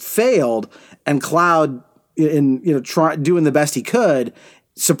 He failed, and Cloud... doing the best he could,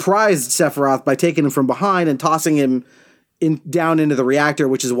 surprised Sephiroth by taking him from behind and tossing him down into the reactor,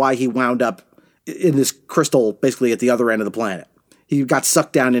 which is why he wound up in this crystal, basically at the other end of the planet. He got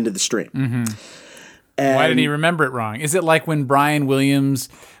sucked down into the stream. Mm-hmm. Why didn't he remember it wrong? Is it like when Brian Williams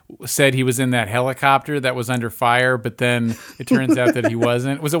said he was in that helicopter that was under fire, but then it turns out that he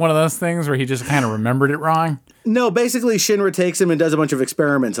wasn't? Was it one of those things where he just kind of remembered it wrong? No, basically Shinra takes him and does a bunch of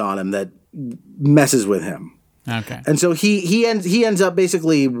experiments on him that messes with him. Okay. And so he ends up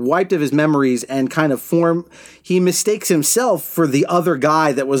basically wiped of his memories and kind of he mistakes himself for the other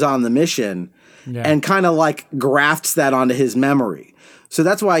guy that was on the mission and kind of like grafts that onto his memory. So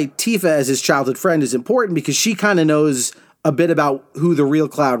that's why Tifa as his childhood friend is important, because she kind of knows a bit about who the real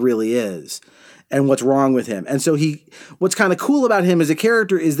Cloud really is and what's wrong with him. And so what's kind of cool about him as a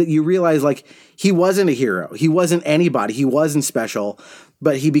character is that you realize like he wasn't a hero. He wasn't anybody. He wasn't special,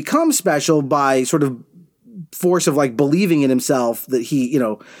 but he becomes special by sort of force of like believing in himself that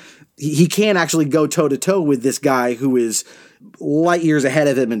he can actually go toe to toe with this guy who is light years ahead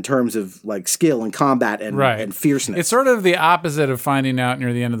of him in terms of like skill and combat and fierceness. It's sort of the opposite of finding out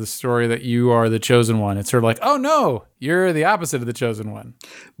near the end of the story that you are the chosen one. It's sort of like, oh no, you're the opposite of the chosen one.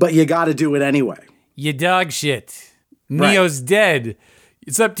 But you got to do it anyway. You dog shit. Neo's dead.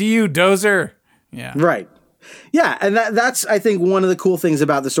 It's up to you, Dozer. Yeah. Right. Yeah, and that's I think one of the cool things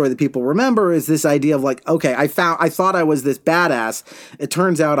about the story that people remember is this idea of like, okay, I thought I was this badass. It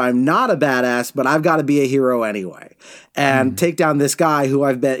turns out I'm not a badass, but I've got to be a hero anyway, and take down this guy who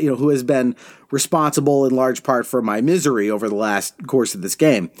who has been responsible in large part for my misery over the last course of this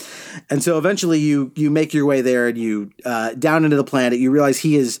game. And so eventually you make your way there and you down into the planet. You realize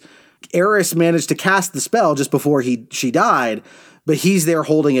Eris managed to cast the spell just before she died, but he's there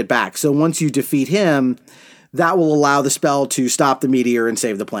holding it back. So once you defeat him, that will allow the spell to stop the meteor and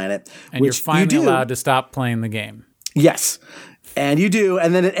save the planet. And you're finally allowed to stop playing the game. Yes. And you do.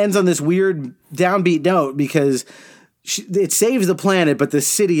 And then it ends on this weird downbeat note because it saves the planet, but the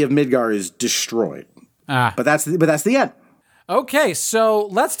city of Midgar is destroyed. But that's the end. Okay, so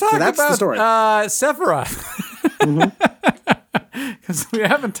let's talk about the story. Sephiroth. Because we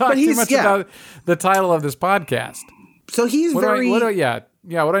haven't talked too much about the title of this podcast. So he's what do I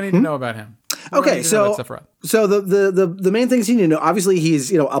need to know about him? Okay, so the main things you need to know, obviously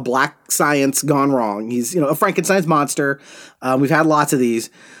he's, a black science gone wrong. He's, a Frankenstein's monster. We've had lots of these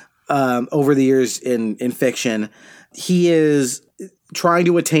over the years in fiction. He is trying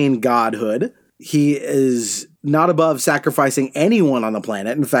to attain godhood. He is not above sacrificing anyone on the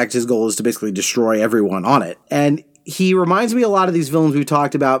planet. In fact, his goal is to basically destroy everyone on it. And he reminds me a lot of these villains we've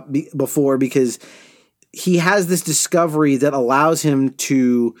talked about before, because he has this discovery that allows him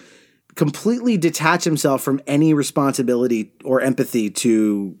to completely detach himself from any responsibility or empathy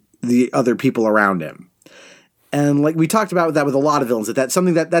to the other people around him. And like we talked about that with a lot of villains, that's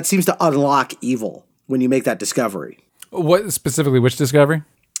something that seems to unlock evil when you make that discovery. What specifically, which discovery?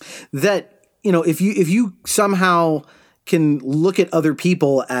 That, if you somehow can look at other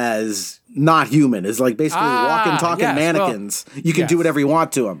people as not human, as like basically walking, talking mannequins. Well, you can do whatever you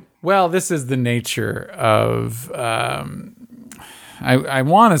want to them. Well, this is the nature of, I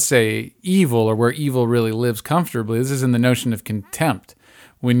want to say evil, or where evil really lives comfortably. This is in the notion of contempt.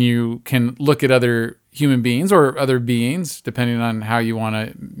 When you can look at other human beings or other beings, depending on how you want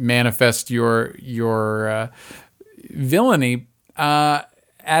to manifest your villainy,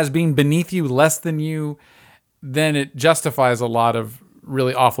 as being beneath you, less than you, then it justifies a lot of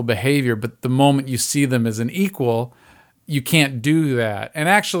really awful behavior. But the moment you see them as an equal, you can't do that. And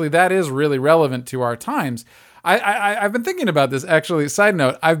actually, that is really relevant to our times. I've been thinking about this, actually. Side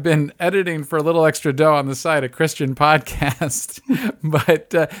note, I've been editing for a little extra dough on the side a Christian podcast, but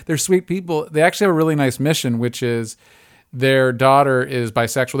they're sweet people. They actually have a really nice mission, which is their daughter is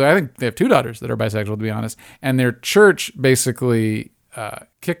bisexual. I think they have 2 daughters that are bisexual, to be honest. And their church basically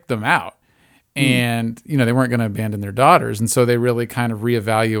kicked them out. And, they weren't going to abandon their daughters. And so they really kind of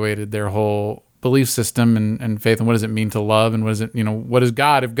reevaluated their whole belief system and faith, and what does it mean to love, and what is it, what is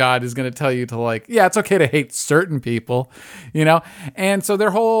God, if God is going to tell you to, like, yeah, it's okay to hate certain people, and so their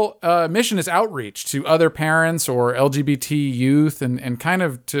whole mission is outreach to other parents or LGBT youth, and kind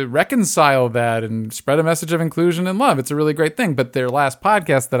of to reconcile that and spread a message of inclusion and love. It's a really great thing. But their last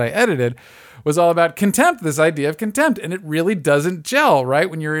podcast that I edited was all about contempt, this idea of contempt, and it really doesn't gel, right?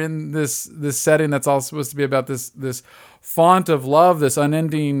 When you're in this setting that's all supposed to be about this font of love, this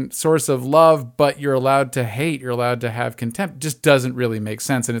unending source of love, but you're allowed to hate, you're allowed to have contempt, just doesn't really make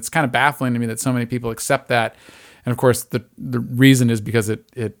sense. And it's kind of baffling to me that so many people accept that. And of course, the reason is because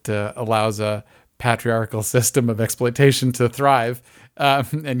it allows a patriarchal system of exploitation to thrive.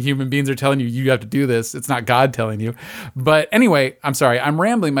 And human beings are telling you have to do this. It's not God telling you. But anyway, I'm sorry, I'm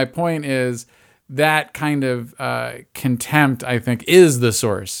rambling. My point is that kind of contempt, I think, is the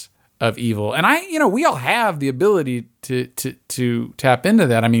source of evil. And we all have the ability to tap into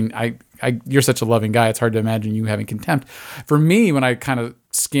that. I mean, you're such a loving guy. It's hard to imagine you having contempt. For me, when I kind of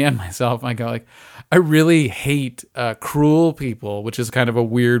scan myself, I go like, I really hate cruel people, which is kind of a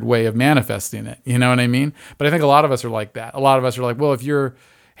weird way of manifesting it. You know what I mean? But I think a lot of us are like that. A lot of us are like, well, if you're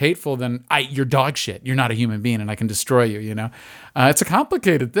hateful, then you're dog shit. You're not a human being, and I can destroy you. It's a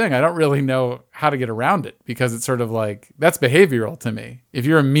complicated thing. I don't really know how to get around it, because it's sort of like, that's behavioral to me. If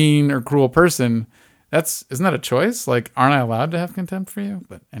you're a mean or cruel person, isn't that a choice? Like, aren't I allowed to have contempt for you?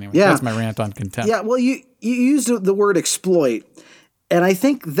 But anyway, that's my rant on contempt. Yeah. Well, you used the word exploit, and I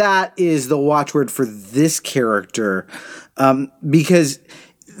think that is the watchword for this character, because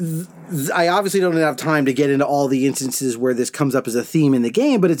I obviously don't have time to get into all the instances where this comes up as a theme in the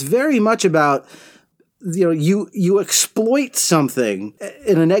game, but it's very much about, you exploit something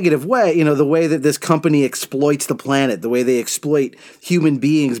in a negative way, the way that this company exploits the planet, the way they exploit human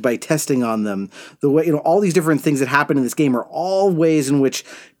beings by testing on them, the way, all these different things that happen in this game are all ways in which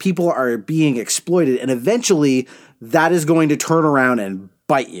people are being exploited, and eventually that is going to turn around and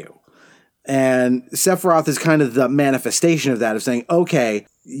bite you. And Sephiroth is kind of the manifestation of that, of saying, okay,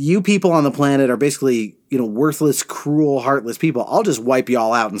 you people on the planet are basically, worthless, cruel, heartless people. I'll just wipe you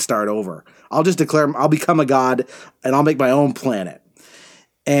all out and start over. I'll just declare, I'll become a god, and I'll make my own planet.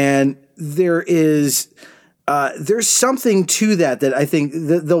 And there's something to that I think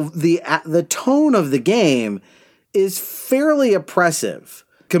the tone of the game is fairly oppressive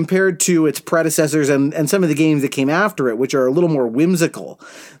compared to its predecessors and some of the games that came after it, which are a little more whimsical.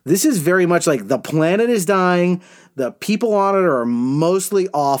 This is very much like the planet is dying. The people on it are mostly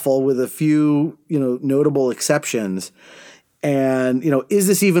awful, with a few, notable exceptions. And, is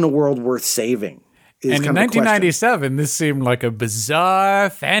this even a world worth saving? And in 1997, this seemed like a bizarre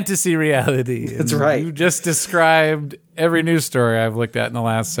fantasy reality. That's right. You just described every news story I've looked at in the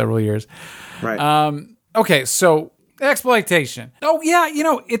last several years. Right. Okay, so exploitation. Oh, yeah,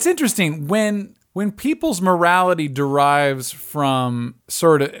 it's interesting when people's morality derives from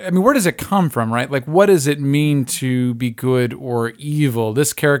where does it come from, right? Like, what does it mean to be good or evil?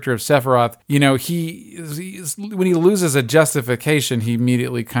 This character of Sephiroth, when he loses a justification, he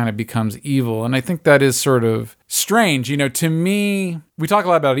immediately kind of becomes evil. And I think that is sort of strange. To me, we talk a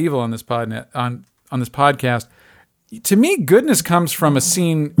lot about evil on this on this podcast. To me, goodness comes from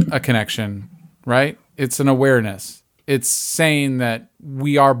a connection, right? It's an awareness. It's saying that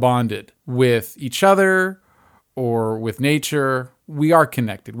we are bonded with each other or with nature. We are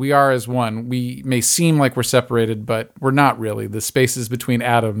connected. We are as one. We may seem like we're separated, but we're not really. The spaces between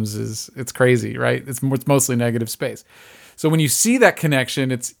atoms it's crazy, right? It's mostly negative space. So when you see that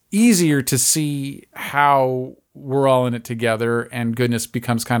connection, it's easier to see how we're all in it together, and goodness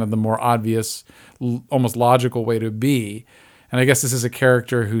becomes kind of the more obvious, almost logical way to be. And I guess this is a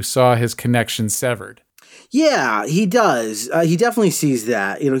character who saw his connection severed. Yeah, he does. He definitely sees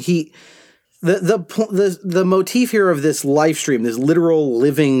that. You know, the motif here of this life stream, this literal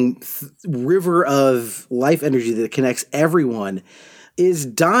living river of life energy that connects everyone, is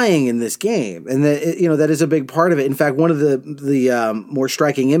dying in this game, and that is a big part of it. In fact, one of the more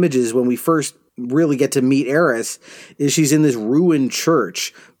striking images when we first really get to meet Eris is she's in this ruined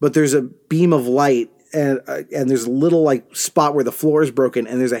church, but there's a beam of light and there's a little like spot where the floor is broken,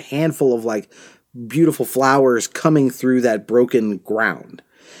 and there's a handful of like beautiful flowers coming through that broken ground.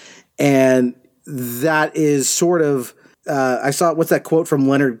 And that is sort of, I saw, what's that quote from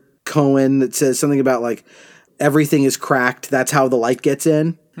Leonard Cohen that says something about like, everything is cracked, that's how the light gets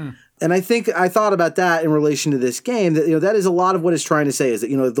in. And I thought about that in relation to this game, that, that is a lot of what it's trying to say, is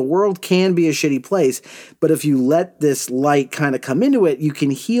that, the world can be a shitty place, but if you let this light kind of come into it, you can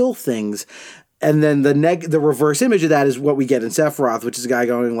heal things. And then the reverse image of that is what we get in Sephiroth, which is a guy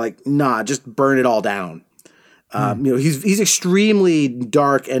going like, nah, just burn it all down. He's extremely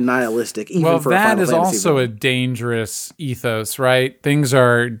dark and nihilistic. Even for that a Final is Fantasy also villain. a dangerous ethos, right? Things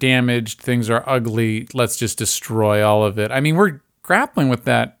are damaged, things are ugly. Let's just destroy all of it. I mean, we're grappling with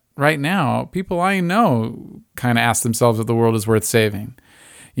that right now. People I know kind of ask themselves if the world is worth saving.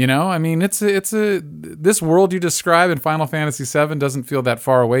 I mean, this world you describe in Final Fantasy VII doesn't feel that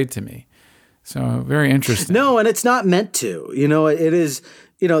far away to me. So very interesting. No, and it's not meant to. It is.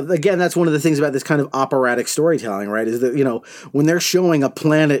 Again, that's one of the things about this kind of operatic storytelling, right? Is that, when they're showing a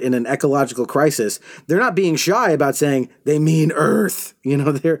planet in an ecological crisis, they're not being shy about saying they mean Earth.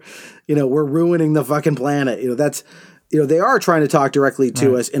 We're ruining the fucking planet. They are trying to talk directly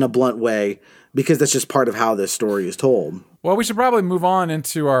to us in a blunt way, because that's just part of how this story is told. Well, we should probably move on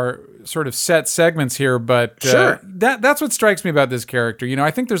into our sort of set segments here, but sure. That's what strikes me about this character.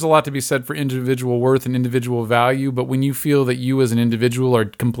 I think there's a lot to be said for individual worth and individual value, but when you feel that you as an individual are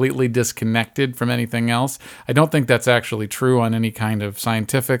completely disconnected from anything else, I don't think that's actually true on any kind of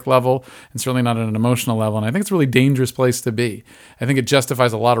scientific level, and certainly not on an emotional level, and I think it's a really dangerous place to be. I think it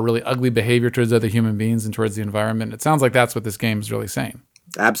justifies a lot of really ugly behavior towards other human beings and towards the environment. It sounds like that's what this game is really saying.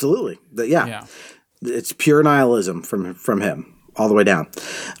 Absolutely. Yeah. It's pure nihilism from him all the way down.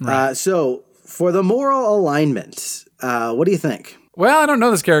 Right. So for the moral alignment, what do you think? Well, I don't know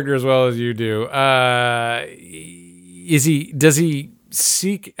this character as well as you do. Does he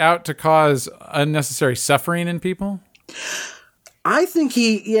seek out to cause unnecessary suffering in people? I think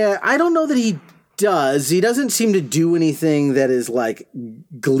I don't know that he does. He doesn't seem to do anything that is like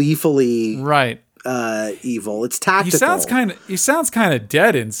gleefully evil. It's tactical. He sounds kind of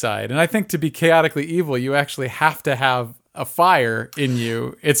dead inside, and I think to be chaotically evil, you actually have to have a fire in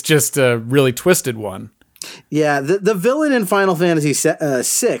you. It's just a really twisted one. Yeah, the villain in Final Fantasy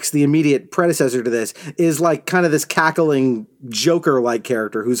VI, the immediate predecessor to this, is like kind of this cackling Joker-like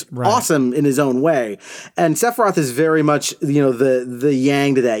character who's awesome in his own way. And Sephiroth is very much, the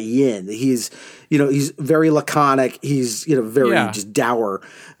yang to that yin. He's very laconic. He's, very just dour.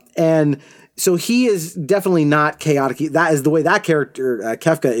 And so he is definitely not chaotic. That is the way that character,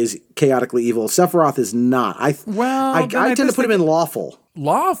 Kefka, is chaotically evil. Sephiroth is not. I tend to put him in lawful.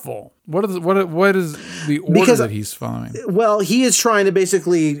 Lawful? What is the order that he's following? Well, he is trying to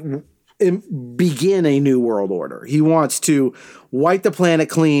basically begin a new world order. He wants to wipe the planet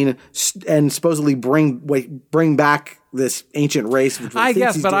clean and supposedly bring back this ancient race. I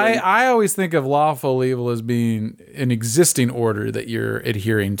guess, but I always think of lawful evil as being an existing order that you're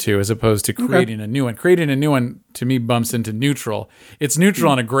adhering to, as opposed to creating a new one. Creating a new one, to me, bumps into neutral. It's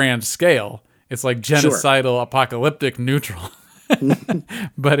neutral on a grand scale. It's like genocidal, apocalyptic neutral.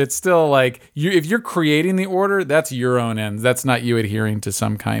 But it's still like, if you're creating the order, that's your own ends. That's not you adhering to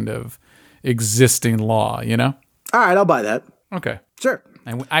some kind of existing law, All right, I'll buy that. Okay. Sure.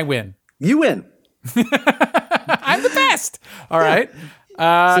 I win. You win. I'm the best. All right.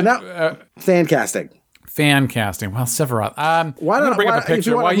 So now, fan casting. Fan casting. Well, Sephiroth. I'm going to bring up a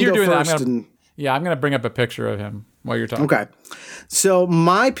picture. While you're doing that, I'm going to bring up a picture of him while you're talking. Okay. So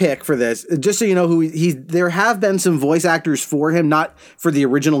my pick for this, just so you know who there have been some voice actors for him, not for the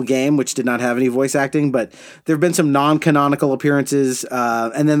original game, which did not have any voice acting, but there have been some non-canonical appearances.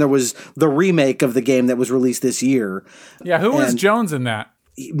 And then there was the remake of the game that was released this year. Yeah, who was Jones in that?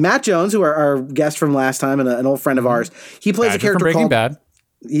 Matt Jones, who are our guest from last time and an old friend of ours. He plays a character Breaking called Bad.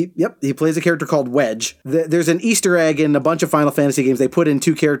 He plays a character called Wedge. There's an Easter egg in a bunch of Final Fantasy games. They put in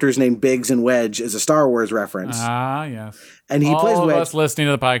two characters named Biggs and Wedge as a Star Wars reference. Ah, yes. And he plays Wedge. All of us listening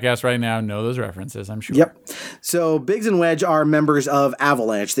to the podcast right now know those references, I'm sure. Yep. So Biggs and Wedge are members of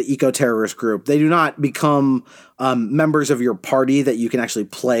Avalanche, the eco-terrorist group. They do not become members of your party that you can actually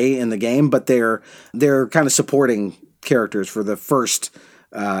play in the game, but they're kind of supporting characters for the first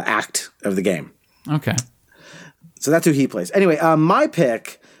act of the game. Okay. So that's who he plays. Anyway, my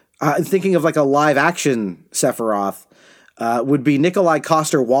pick, thinking of like a live action Sephiroth, would be Nikolai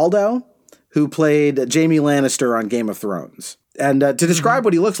Coster-Waldau, who played Jaime Lannister on Game of Thrones. And to describe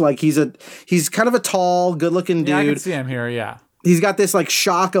what he looks like, he's kind of a tall, good-looking dude. Yeah, I can see him here. Yeah, he's got this like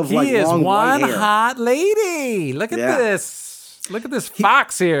shock of like long white hair. He is one hot lady. Look at this. Look at this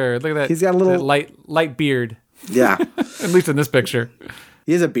fox here. Look at that. He's got a little light beard. Yeah, at least in this picture.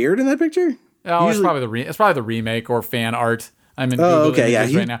 He has a beard in that picture. Oh, usually, it's probably the remake or fan art. I'm in Google okay,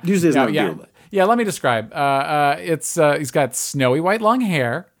 Images right now. Usually has no beard. Yeah, let me describe. He's got snowy white long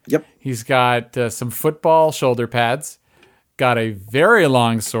hair. Yep. He's got some football shoulder pads. Got a very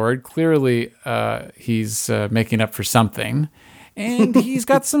long sword. Clearly, he's making up for something. And he's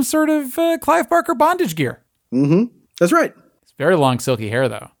got some sort of Clive Barker bondage gear. Mm-hmm. That's right. It's very long, silky hair,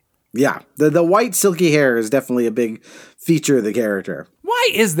 though. Yeah. The white, silky hair is definitely a big feature of the character. Why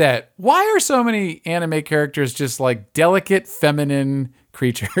is that? Why are so many anime characters just like delicate, feminine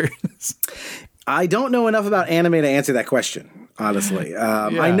creatures? I don't know enough about anime to answer that question, honestly.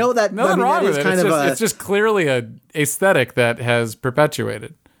 I know that, that is kind of it's just clearly an aesthetic that has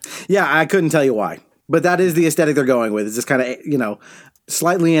perpetuated. Yeah, I couldn't tell you why. But that is the aesthetic they're going with. It's this kind of,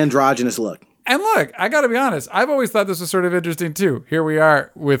 slightly androgynous look. And look, I got to be honest. I've always thought this was sort of interesting, too. Here we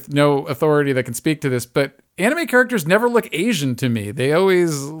are with no authority that can speak to this, but anime characters never look Asian to me. They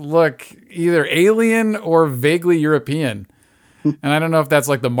always look either alien or vaguely European. And I don't know if that's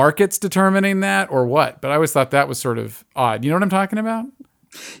like the market's determining that or what, but I always thought that was sort of odd. You know what I'm talking about?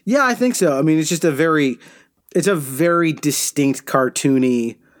 Yeah, I think so. I mean, it's just a very distinct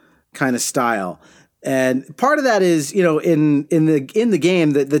cartoony kind of style. And part of that is, in the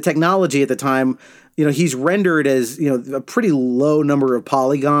game, the technology at the time, he's rendered as, a pretty low number of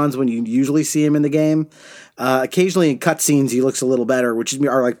polygons when you usually see him in the game. Occasionally in cutscenes, he looks a little better, which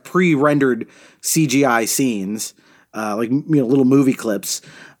are like pre-rendered CGI scenes, little movie clips.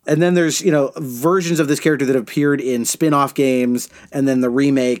 And then there's, versions of this character that appeared in spin-off games and then the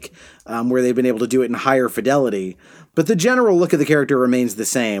remake where they've been able to do it in higher fidelity. But the general look of the character remains the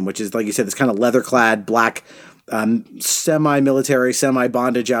same, which is, like you said, this kind of leather-clad, black, semi-military,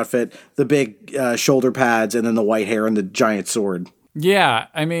 semi-bondage outfit, the big shoulder pads, and then the white hair and the giant sword. Yeah,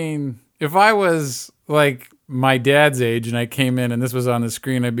 I mean, if I was, like, my dad's age and I came in and this was on the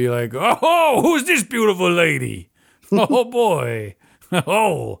screen, I'd be like, oh, who's this beautiful lady? Oh, boy.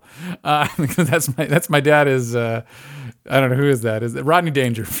 Oh. Because that's my dad is, I don't know, who is that? Is it Rodney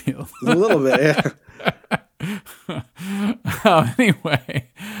Dangerfield? A little bit, yeah. Anyway,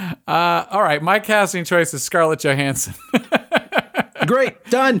 all right. My casting choice is Scarlett Johansson. Great,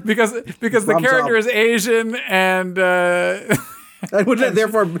 done. Because the character is Asian and I would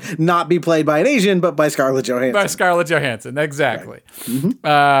therefore not be played by an Asian, but by Scarlett Johansson. By Scarlett Johansson, exactly. Right.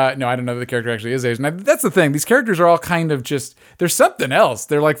 Mm-hmm. No, I don't know if the character actually is Asian. That's the thing. These characters are all kind of just there's something else.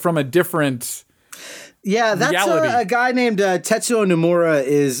 They're like from a different. Yeah, that's a guy named Tetsuo Nomura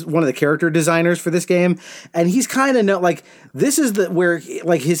is one of the character designers for this game, and he's kind of this is where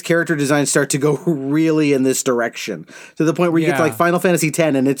his character designs start to go really in this direction to the point where you get to like Final Fantasy X,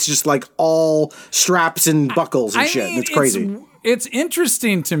 and it's just like all straps and buckles and shit. It's crazy. It's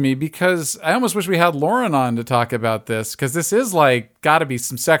interesting to me because I almost wish we had Lauren on to talk about this because this is like got to be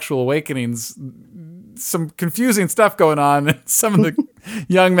some sexual awakenings. Some confusing stuff going on in some of the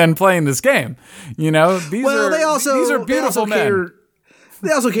young men playing this game. These are beautiful men.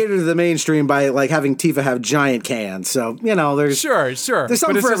 They also cater to the mainstream by like having Tifa have giant cans. So, there's sure. There's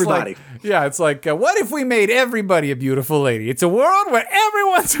something for everybody. It's like, what if we made everybody a beautiful lady? It's a world where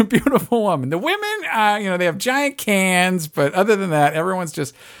everyone's a beautiful woman. The women, they have giant cans, but other than that, everyone's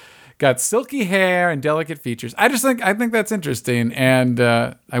just got silky hair and delicate features. I think that's interesting, and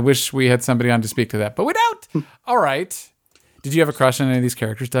I wish we had somebody on to speak to that, but we don't. All right. Did you have a crush on any of these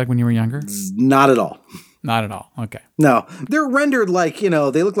characters, Doug, when you were younger? Not at all. Not at all. Okay. No, they're rendered like, they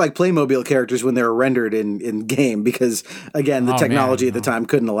look like Playmobil characters when they're rendered in game because, again, the technology at the time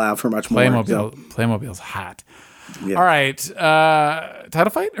couldn't allow for much more. Playmobil's hot. Yeah. All right.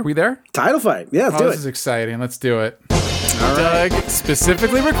 Title fight? Are we there? Title fight. Yeah, let's do it. This is exciting. Let's do it. All right. Doug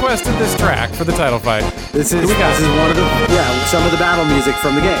specifically requested this track for the title fight. This is one of some of the battle music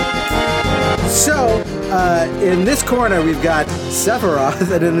from the game. So, in this corner, we've got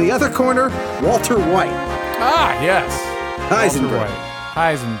Sephiroth, and in the other corner, Walter White. Ah, yes. Heisenberg.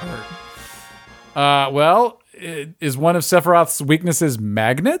 Is one of Sephiroth's weaknesses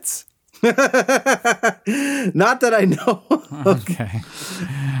magnets? Not that I know. Okay.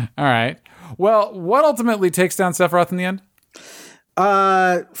 All right. Well, what ultimately takes down Sephiroth in the end?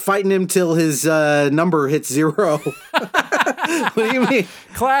 Fighting him till his number hits 0. What do you mean?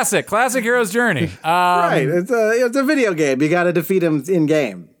 Classic hero's journey. Right, it's a video game. You got to defeat him in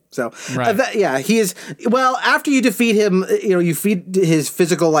game. So right. He is. Well, after you defeat him, you feed his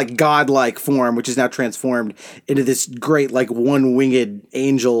physical like godlike form, which is now transformed into this great like one-winged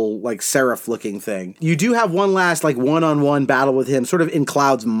angel like seraph looking thing. You do have one last like one-on-one battle with him, sort of in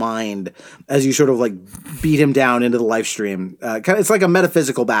Cloud's mind, as you sort of like beat him down into the life stream. It's like a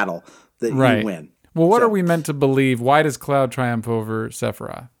metaphysical battle that you win. Well, what are we meant to believe? Why does Cloud triumph over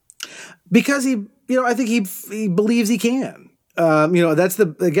Sephiroth? Because I think he believes he can. That's the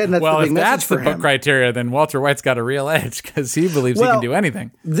big message for him. Well, if that's the book criteria, then Walter White's got a real edge because he believes he can do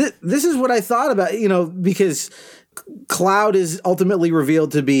anything. This is what I thought about, because Cloud is ultimately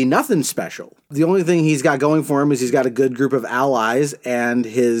revealed to be nothing special. The only thing he's got going for him is he's got a good group of allies and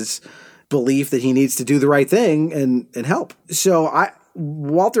his belief that he needs to do the right thing and help. So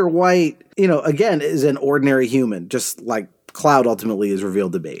Walter White, again, is an ordinary human, just like Cloud ultimately is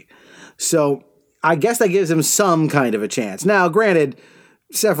revealed to be. So I guess that gives him some kind of a chance. Now, granted,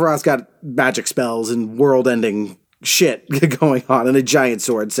 Sephiroth's got magic spells and world-ending shit going on and a giant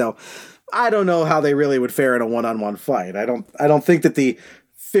sword, so I don't know how they really would fare in a one-on-one fight. I don't think that the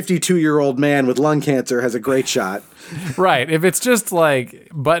 52-year-old man with lung cancer has a great shot. Right. If it's just like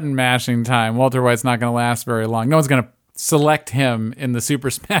button mashing time, Walter White's not going to last very long. No one's going to select him in the Super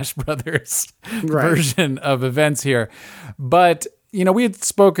Smash Brothers version of events here. But we had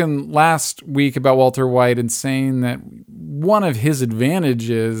spoken last week about Walter White and saying that one of his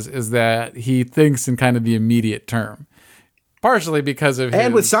advantages is that he thinks in kind of the immediate term, partially because of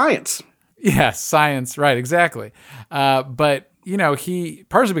and with science. Yes, science, right, exactly. But he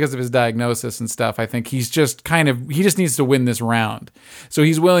partially because of his diagnosis and stuff. I think he just needs to win this round, so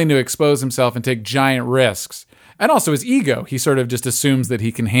he's willing to expose himself and take giant risks. And also his ego, he sort of just assumes that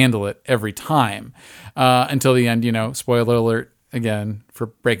he can handle it every time until the end. Spoiler alert. Again, for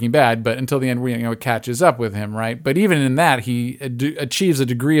Breaking Bad, but until the end, it catches up with him, right? But even in that, he achieves a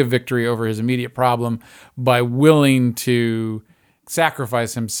degree of victory over his immediate problem by willing to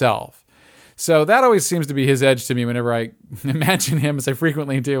sacrifice himself. So that always seems to be his edge to me whenever I imagine him, as I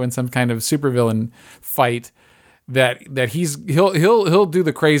frequently do, in some kind of supervillain fight. That he'll do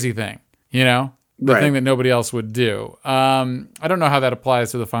the crazy thing, the thing that nobody else would do. I don't know how that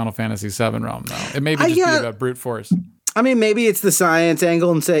applies to the Final Fantasy VII realm, though. It may be just be about brute force. I mean, maybe it's the science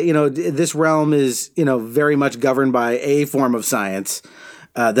angle and say, this realm is, very much governed by a form of science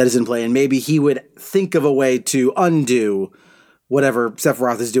that is in play. And maybe he would think of a way to undo whatever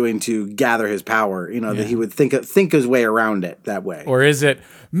Sephiroth is doing to gather his power, that he would think his way around it that way. Or is it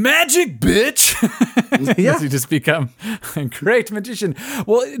magic, bitch? Yeah. Does he just become a great magician?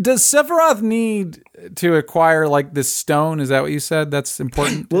 Well, does Sephiroth need to acquire like this stone? Is that what you said? That's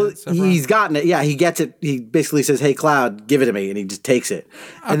important? Well, he's gotten it. Yeah, he gets it. He basically says, "Hey, Cloud, give it to me," and he just takes it.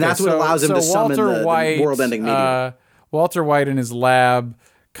 And that's what allows him to summon the world-ending meteor. Walter White in his lab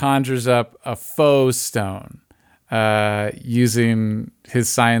conjures up a faux stone. Using his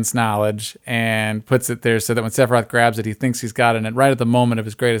science knowledge and puts it there so that when Sephiroth grabs it, he thinks he's got it. And right at the moment of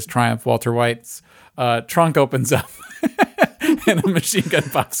his greatest triumph, Walter White's trunk opens up and a machine gun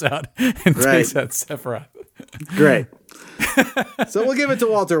pops out and takes out Sephiroth. Great. So we'll give it to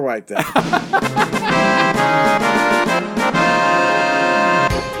Walter White then.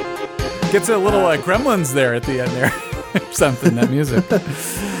 Gets a little Gremlins there at the end there. Something, that music.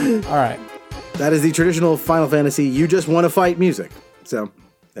 All right. That is the traditional Final Fantasy you just want to fight music. So,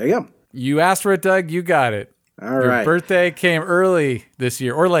 there you go. You asked for it, Doug. You got it. All right. Your birthday came early this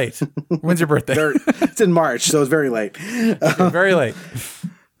year, or late. When's your birthday? It's in March, so it's very late. Very late.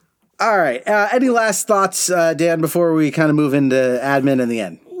 All right. Any last thoughts, Dan, before we kind of move into admin in the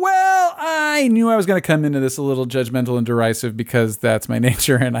end? Well, I knew I was going to come into this a little judgmental and derisive because that's my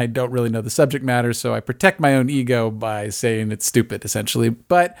nature and I don't really know the subject matter, so I protect my own ego by saying it's stupid, essentially.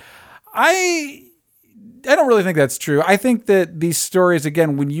 But I don't really think that's true. I think that these stories,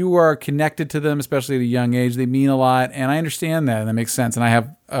 again, when you are connected to them, especially at a young age, they mean a lot. And I understand that, and that makes sense. And I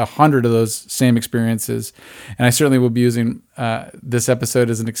have 100 of those same experiences. And I certainly will be using this episode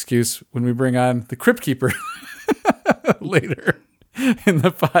as an excuse when we bring on the Crypt Keeper later in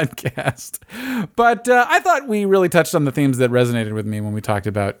the podcast. But I thought we really touched on the themes that resonated with me when we talked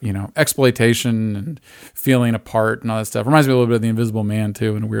about, exploitation and feeling apart and all that stuff. Reminds me a little bit of The Invisible Man,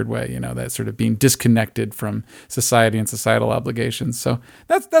 too, in a weird way, that sort of being disconnected from society and societal obligations. So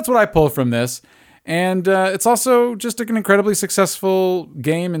that's what I pull from this. And it's also just an incredibly successful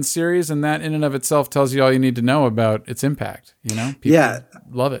game and series, and that in and of itself tells you all you need to know about its impact. People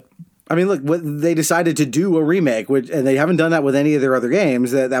love it. I mean, look, what they decided to do a remake, and they haven't done that with any of their other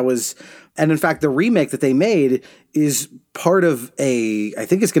games. That was, and in fact, the remake that they made is part of I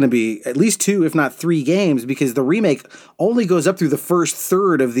think it's going to be at least 2, if not 3 games, because the remake only goes up through the first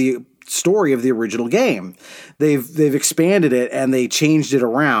third of the story of the original game. They've expanded it and they changed it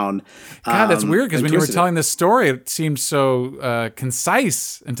around. God, that's weird, because when you were telling this story, it seemed so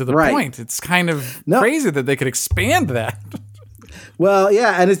concise and to the point. It's kind of crazy that they could expand that. Well,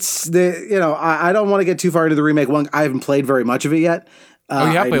 yeah, and it's I don't want to get too far into the remake one. I haven't played very much of it yet. You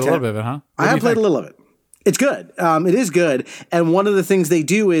have played a little bit of it, huh? I have played a little of it. It's good. It is good. And one of the things they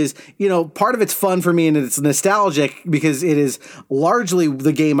do is, part of it's fun for me and it's nostalgic because it is largely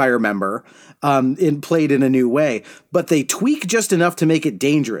the game I remember, played in a new way. But they tweak just enough to make it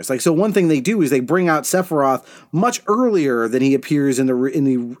dangerous. Like, so one thing they do is they bring out Sephiroth much earlier than he appears in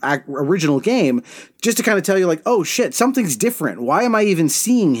the original game, just to kind of tell you, like, oh shit, something's different. Why am I even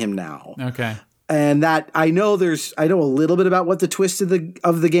seeing him now? Okay. And that I know a little bit about what the twist of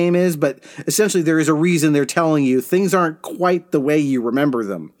the game is, but essentially there is a reason they're telling you things aren't quite the way you remember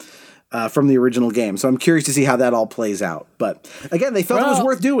them from the original game. So I'm curious to see how that all plays out. But again, they felt it was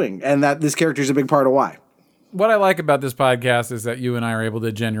worth doing, and that this character is a big part of why. What I like about this podcast is that you and I are able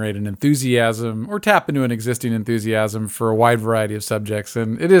to generate an enthusiasm or tap into an existing enthusiasm for a wide variety of subjects.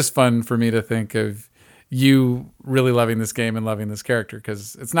 And it is fun for me to think of you really loving this game and loving this character,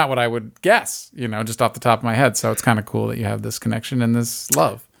 because it's not what I would guess, just off the top of my head. So it's kind of cool that you have this connection and this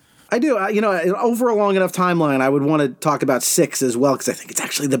love. I do. Over a long enough timeline, I would want to talk about 6 as well, because I think it's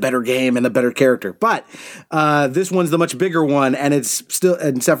actually the better game and the better character. But this one's the much bigger one, and and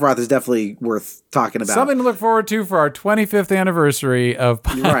Sephiroth is definitely worth talking about. Something to look forward to for our 25th anniversary of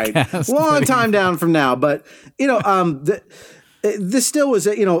podcast. Right. Long time down from now. But, this still was,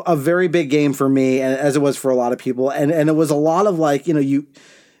 a very big game for me, and as it was for a lot of people. And it was a lot of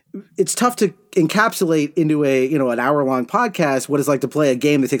it's tough to encapsulate into an hour-long podcast what it's like to play a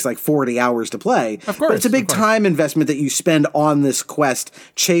game that takes like 40 hours to play. Of course. But it's a big time investment that you spend on this quest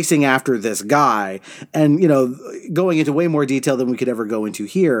chasing after this guy and, going into way more detail than we could ever go into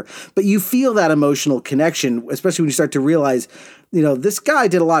here. But you feel that emotional connection, especially when you start to realize, this guy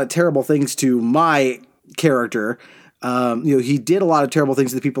did a lot of terrible things to my character. He did a lot of terrible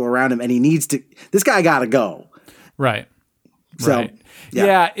things to the people around him, and this guy got to go. Right. So, right.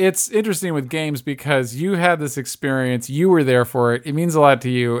 Yeah, it's interesting with games because you had this experience, you were there for it, it means a lot to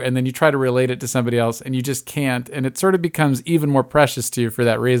you, and then you try to relate it to somebody else, and you just can't, and it sort of becomes even more precious to you for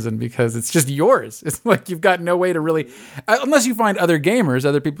that reason, because it's just yours. It's like you've got no way to really, unless you find other gamers,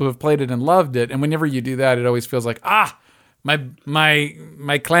 other people who have played it and loved it, and whenever you do that, it always feels like,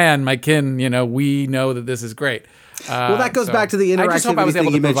 my clan, my kin, we know that this is great. Well, that goes back to the interactivity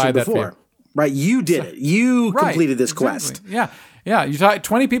thing you mentioned before. Right, you did it. You completed this quest. Yeah. You talk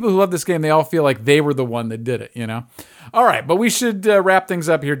 20 people who love this game. They all feel like they were the one that did it. All right, but we should wrap things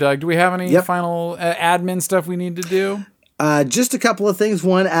up here, Doug. Do we have any final admin stuff we need to do? Just a couple of things.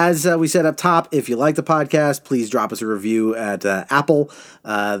 One, as we said up top, if you like the podcast, please drop us a review at Apple,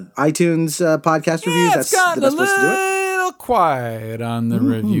 iTunes podcast reviews. That's the best place to do it. Quiet on the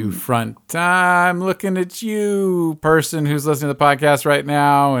review front. I'm looking at you, person who's listening to the podcast right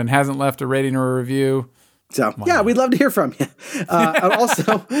now and hasn't left a rating or a review. So, we'd love to hear from you.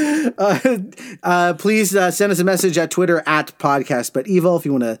 Also, please send us a message at Twitter at podcastbutevil if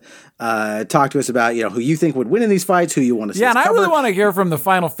you want to talk to us about, who you think would win in these fights, who you want to see us cover. I really want to hear from the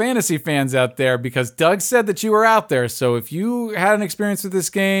Final Fantasy fans out there, because Doug said that you were out there. So if you had an experience with this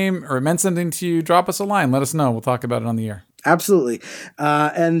game or it meant something to you, drop us a line. Let us know. We'll talk about it on the air. Absolutely.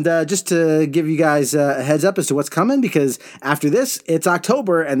 And just to give you guys a heads up as to what's coming, because after this, it's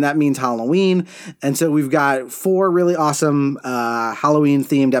October, and that means Halloween. And so we've got 4 really awesome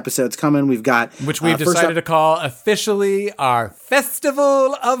Halloween-themed episodes coming. We've got... which we've decided to call officially our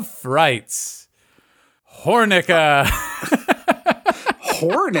Festival of Frights. Hornica.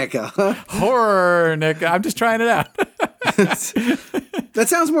 Hornica. I'm just trying it out. That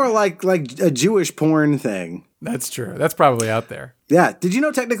sounds more like a Jewish porn thing. That's true. That's probably out there. Yeah. Did you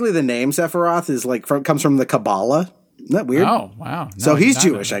know technically the name Sephiroth is comes from the Kabbalah? Isn't that weird? Oh, wow. No, so he's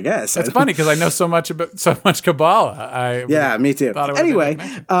Jewish, I guess. It's funny because I know so much Kabbalah. Yeah, me too. Anyway,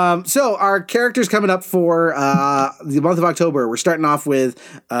 so our characters coming up for the month of October. We're starting off with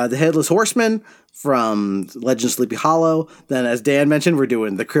the Headless Horseman from Legend of Sleepy Hollow. Then, as Dan mentioned, we're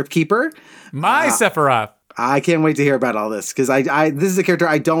doing the Crypt Keeper. Sephiroth. I can't wait to hear about all this, because this is a character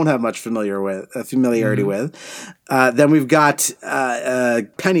I don't have much familiarity with. Then we've got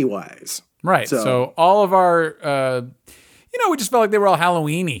Pennywise. Right. So all of our, we just felt like they were all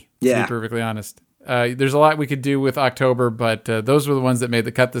Halloween-y, to be perfectly honest. There's a lot we could do with October, but those were the ones that made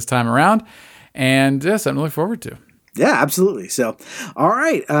the cut this time around. And something to look forward to. Yeah, absolutely. So, all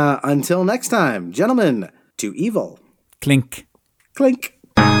right. Until next time, gentlemen, to evil. Clink. Clink.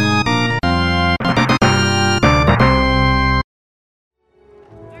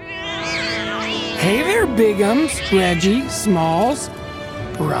 Hey there, Bigums, Reggie, Smalls.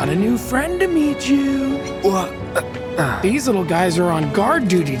 Brought a new friend to meet you. These little guys are on guard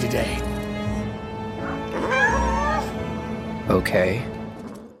duty today. Okay.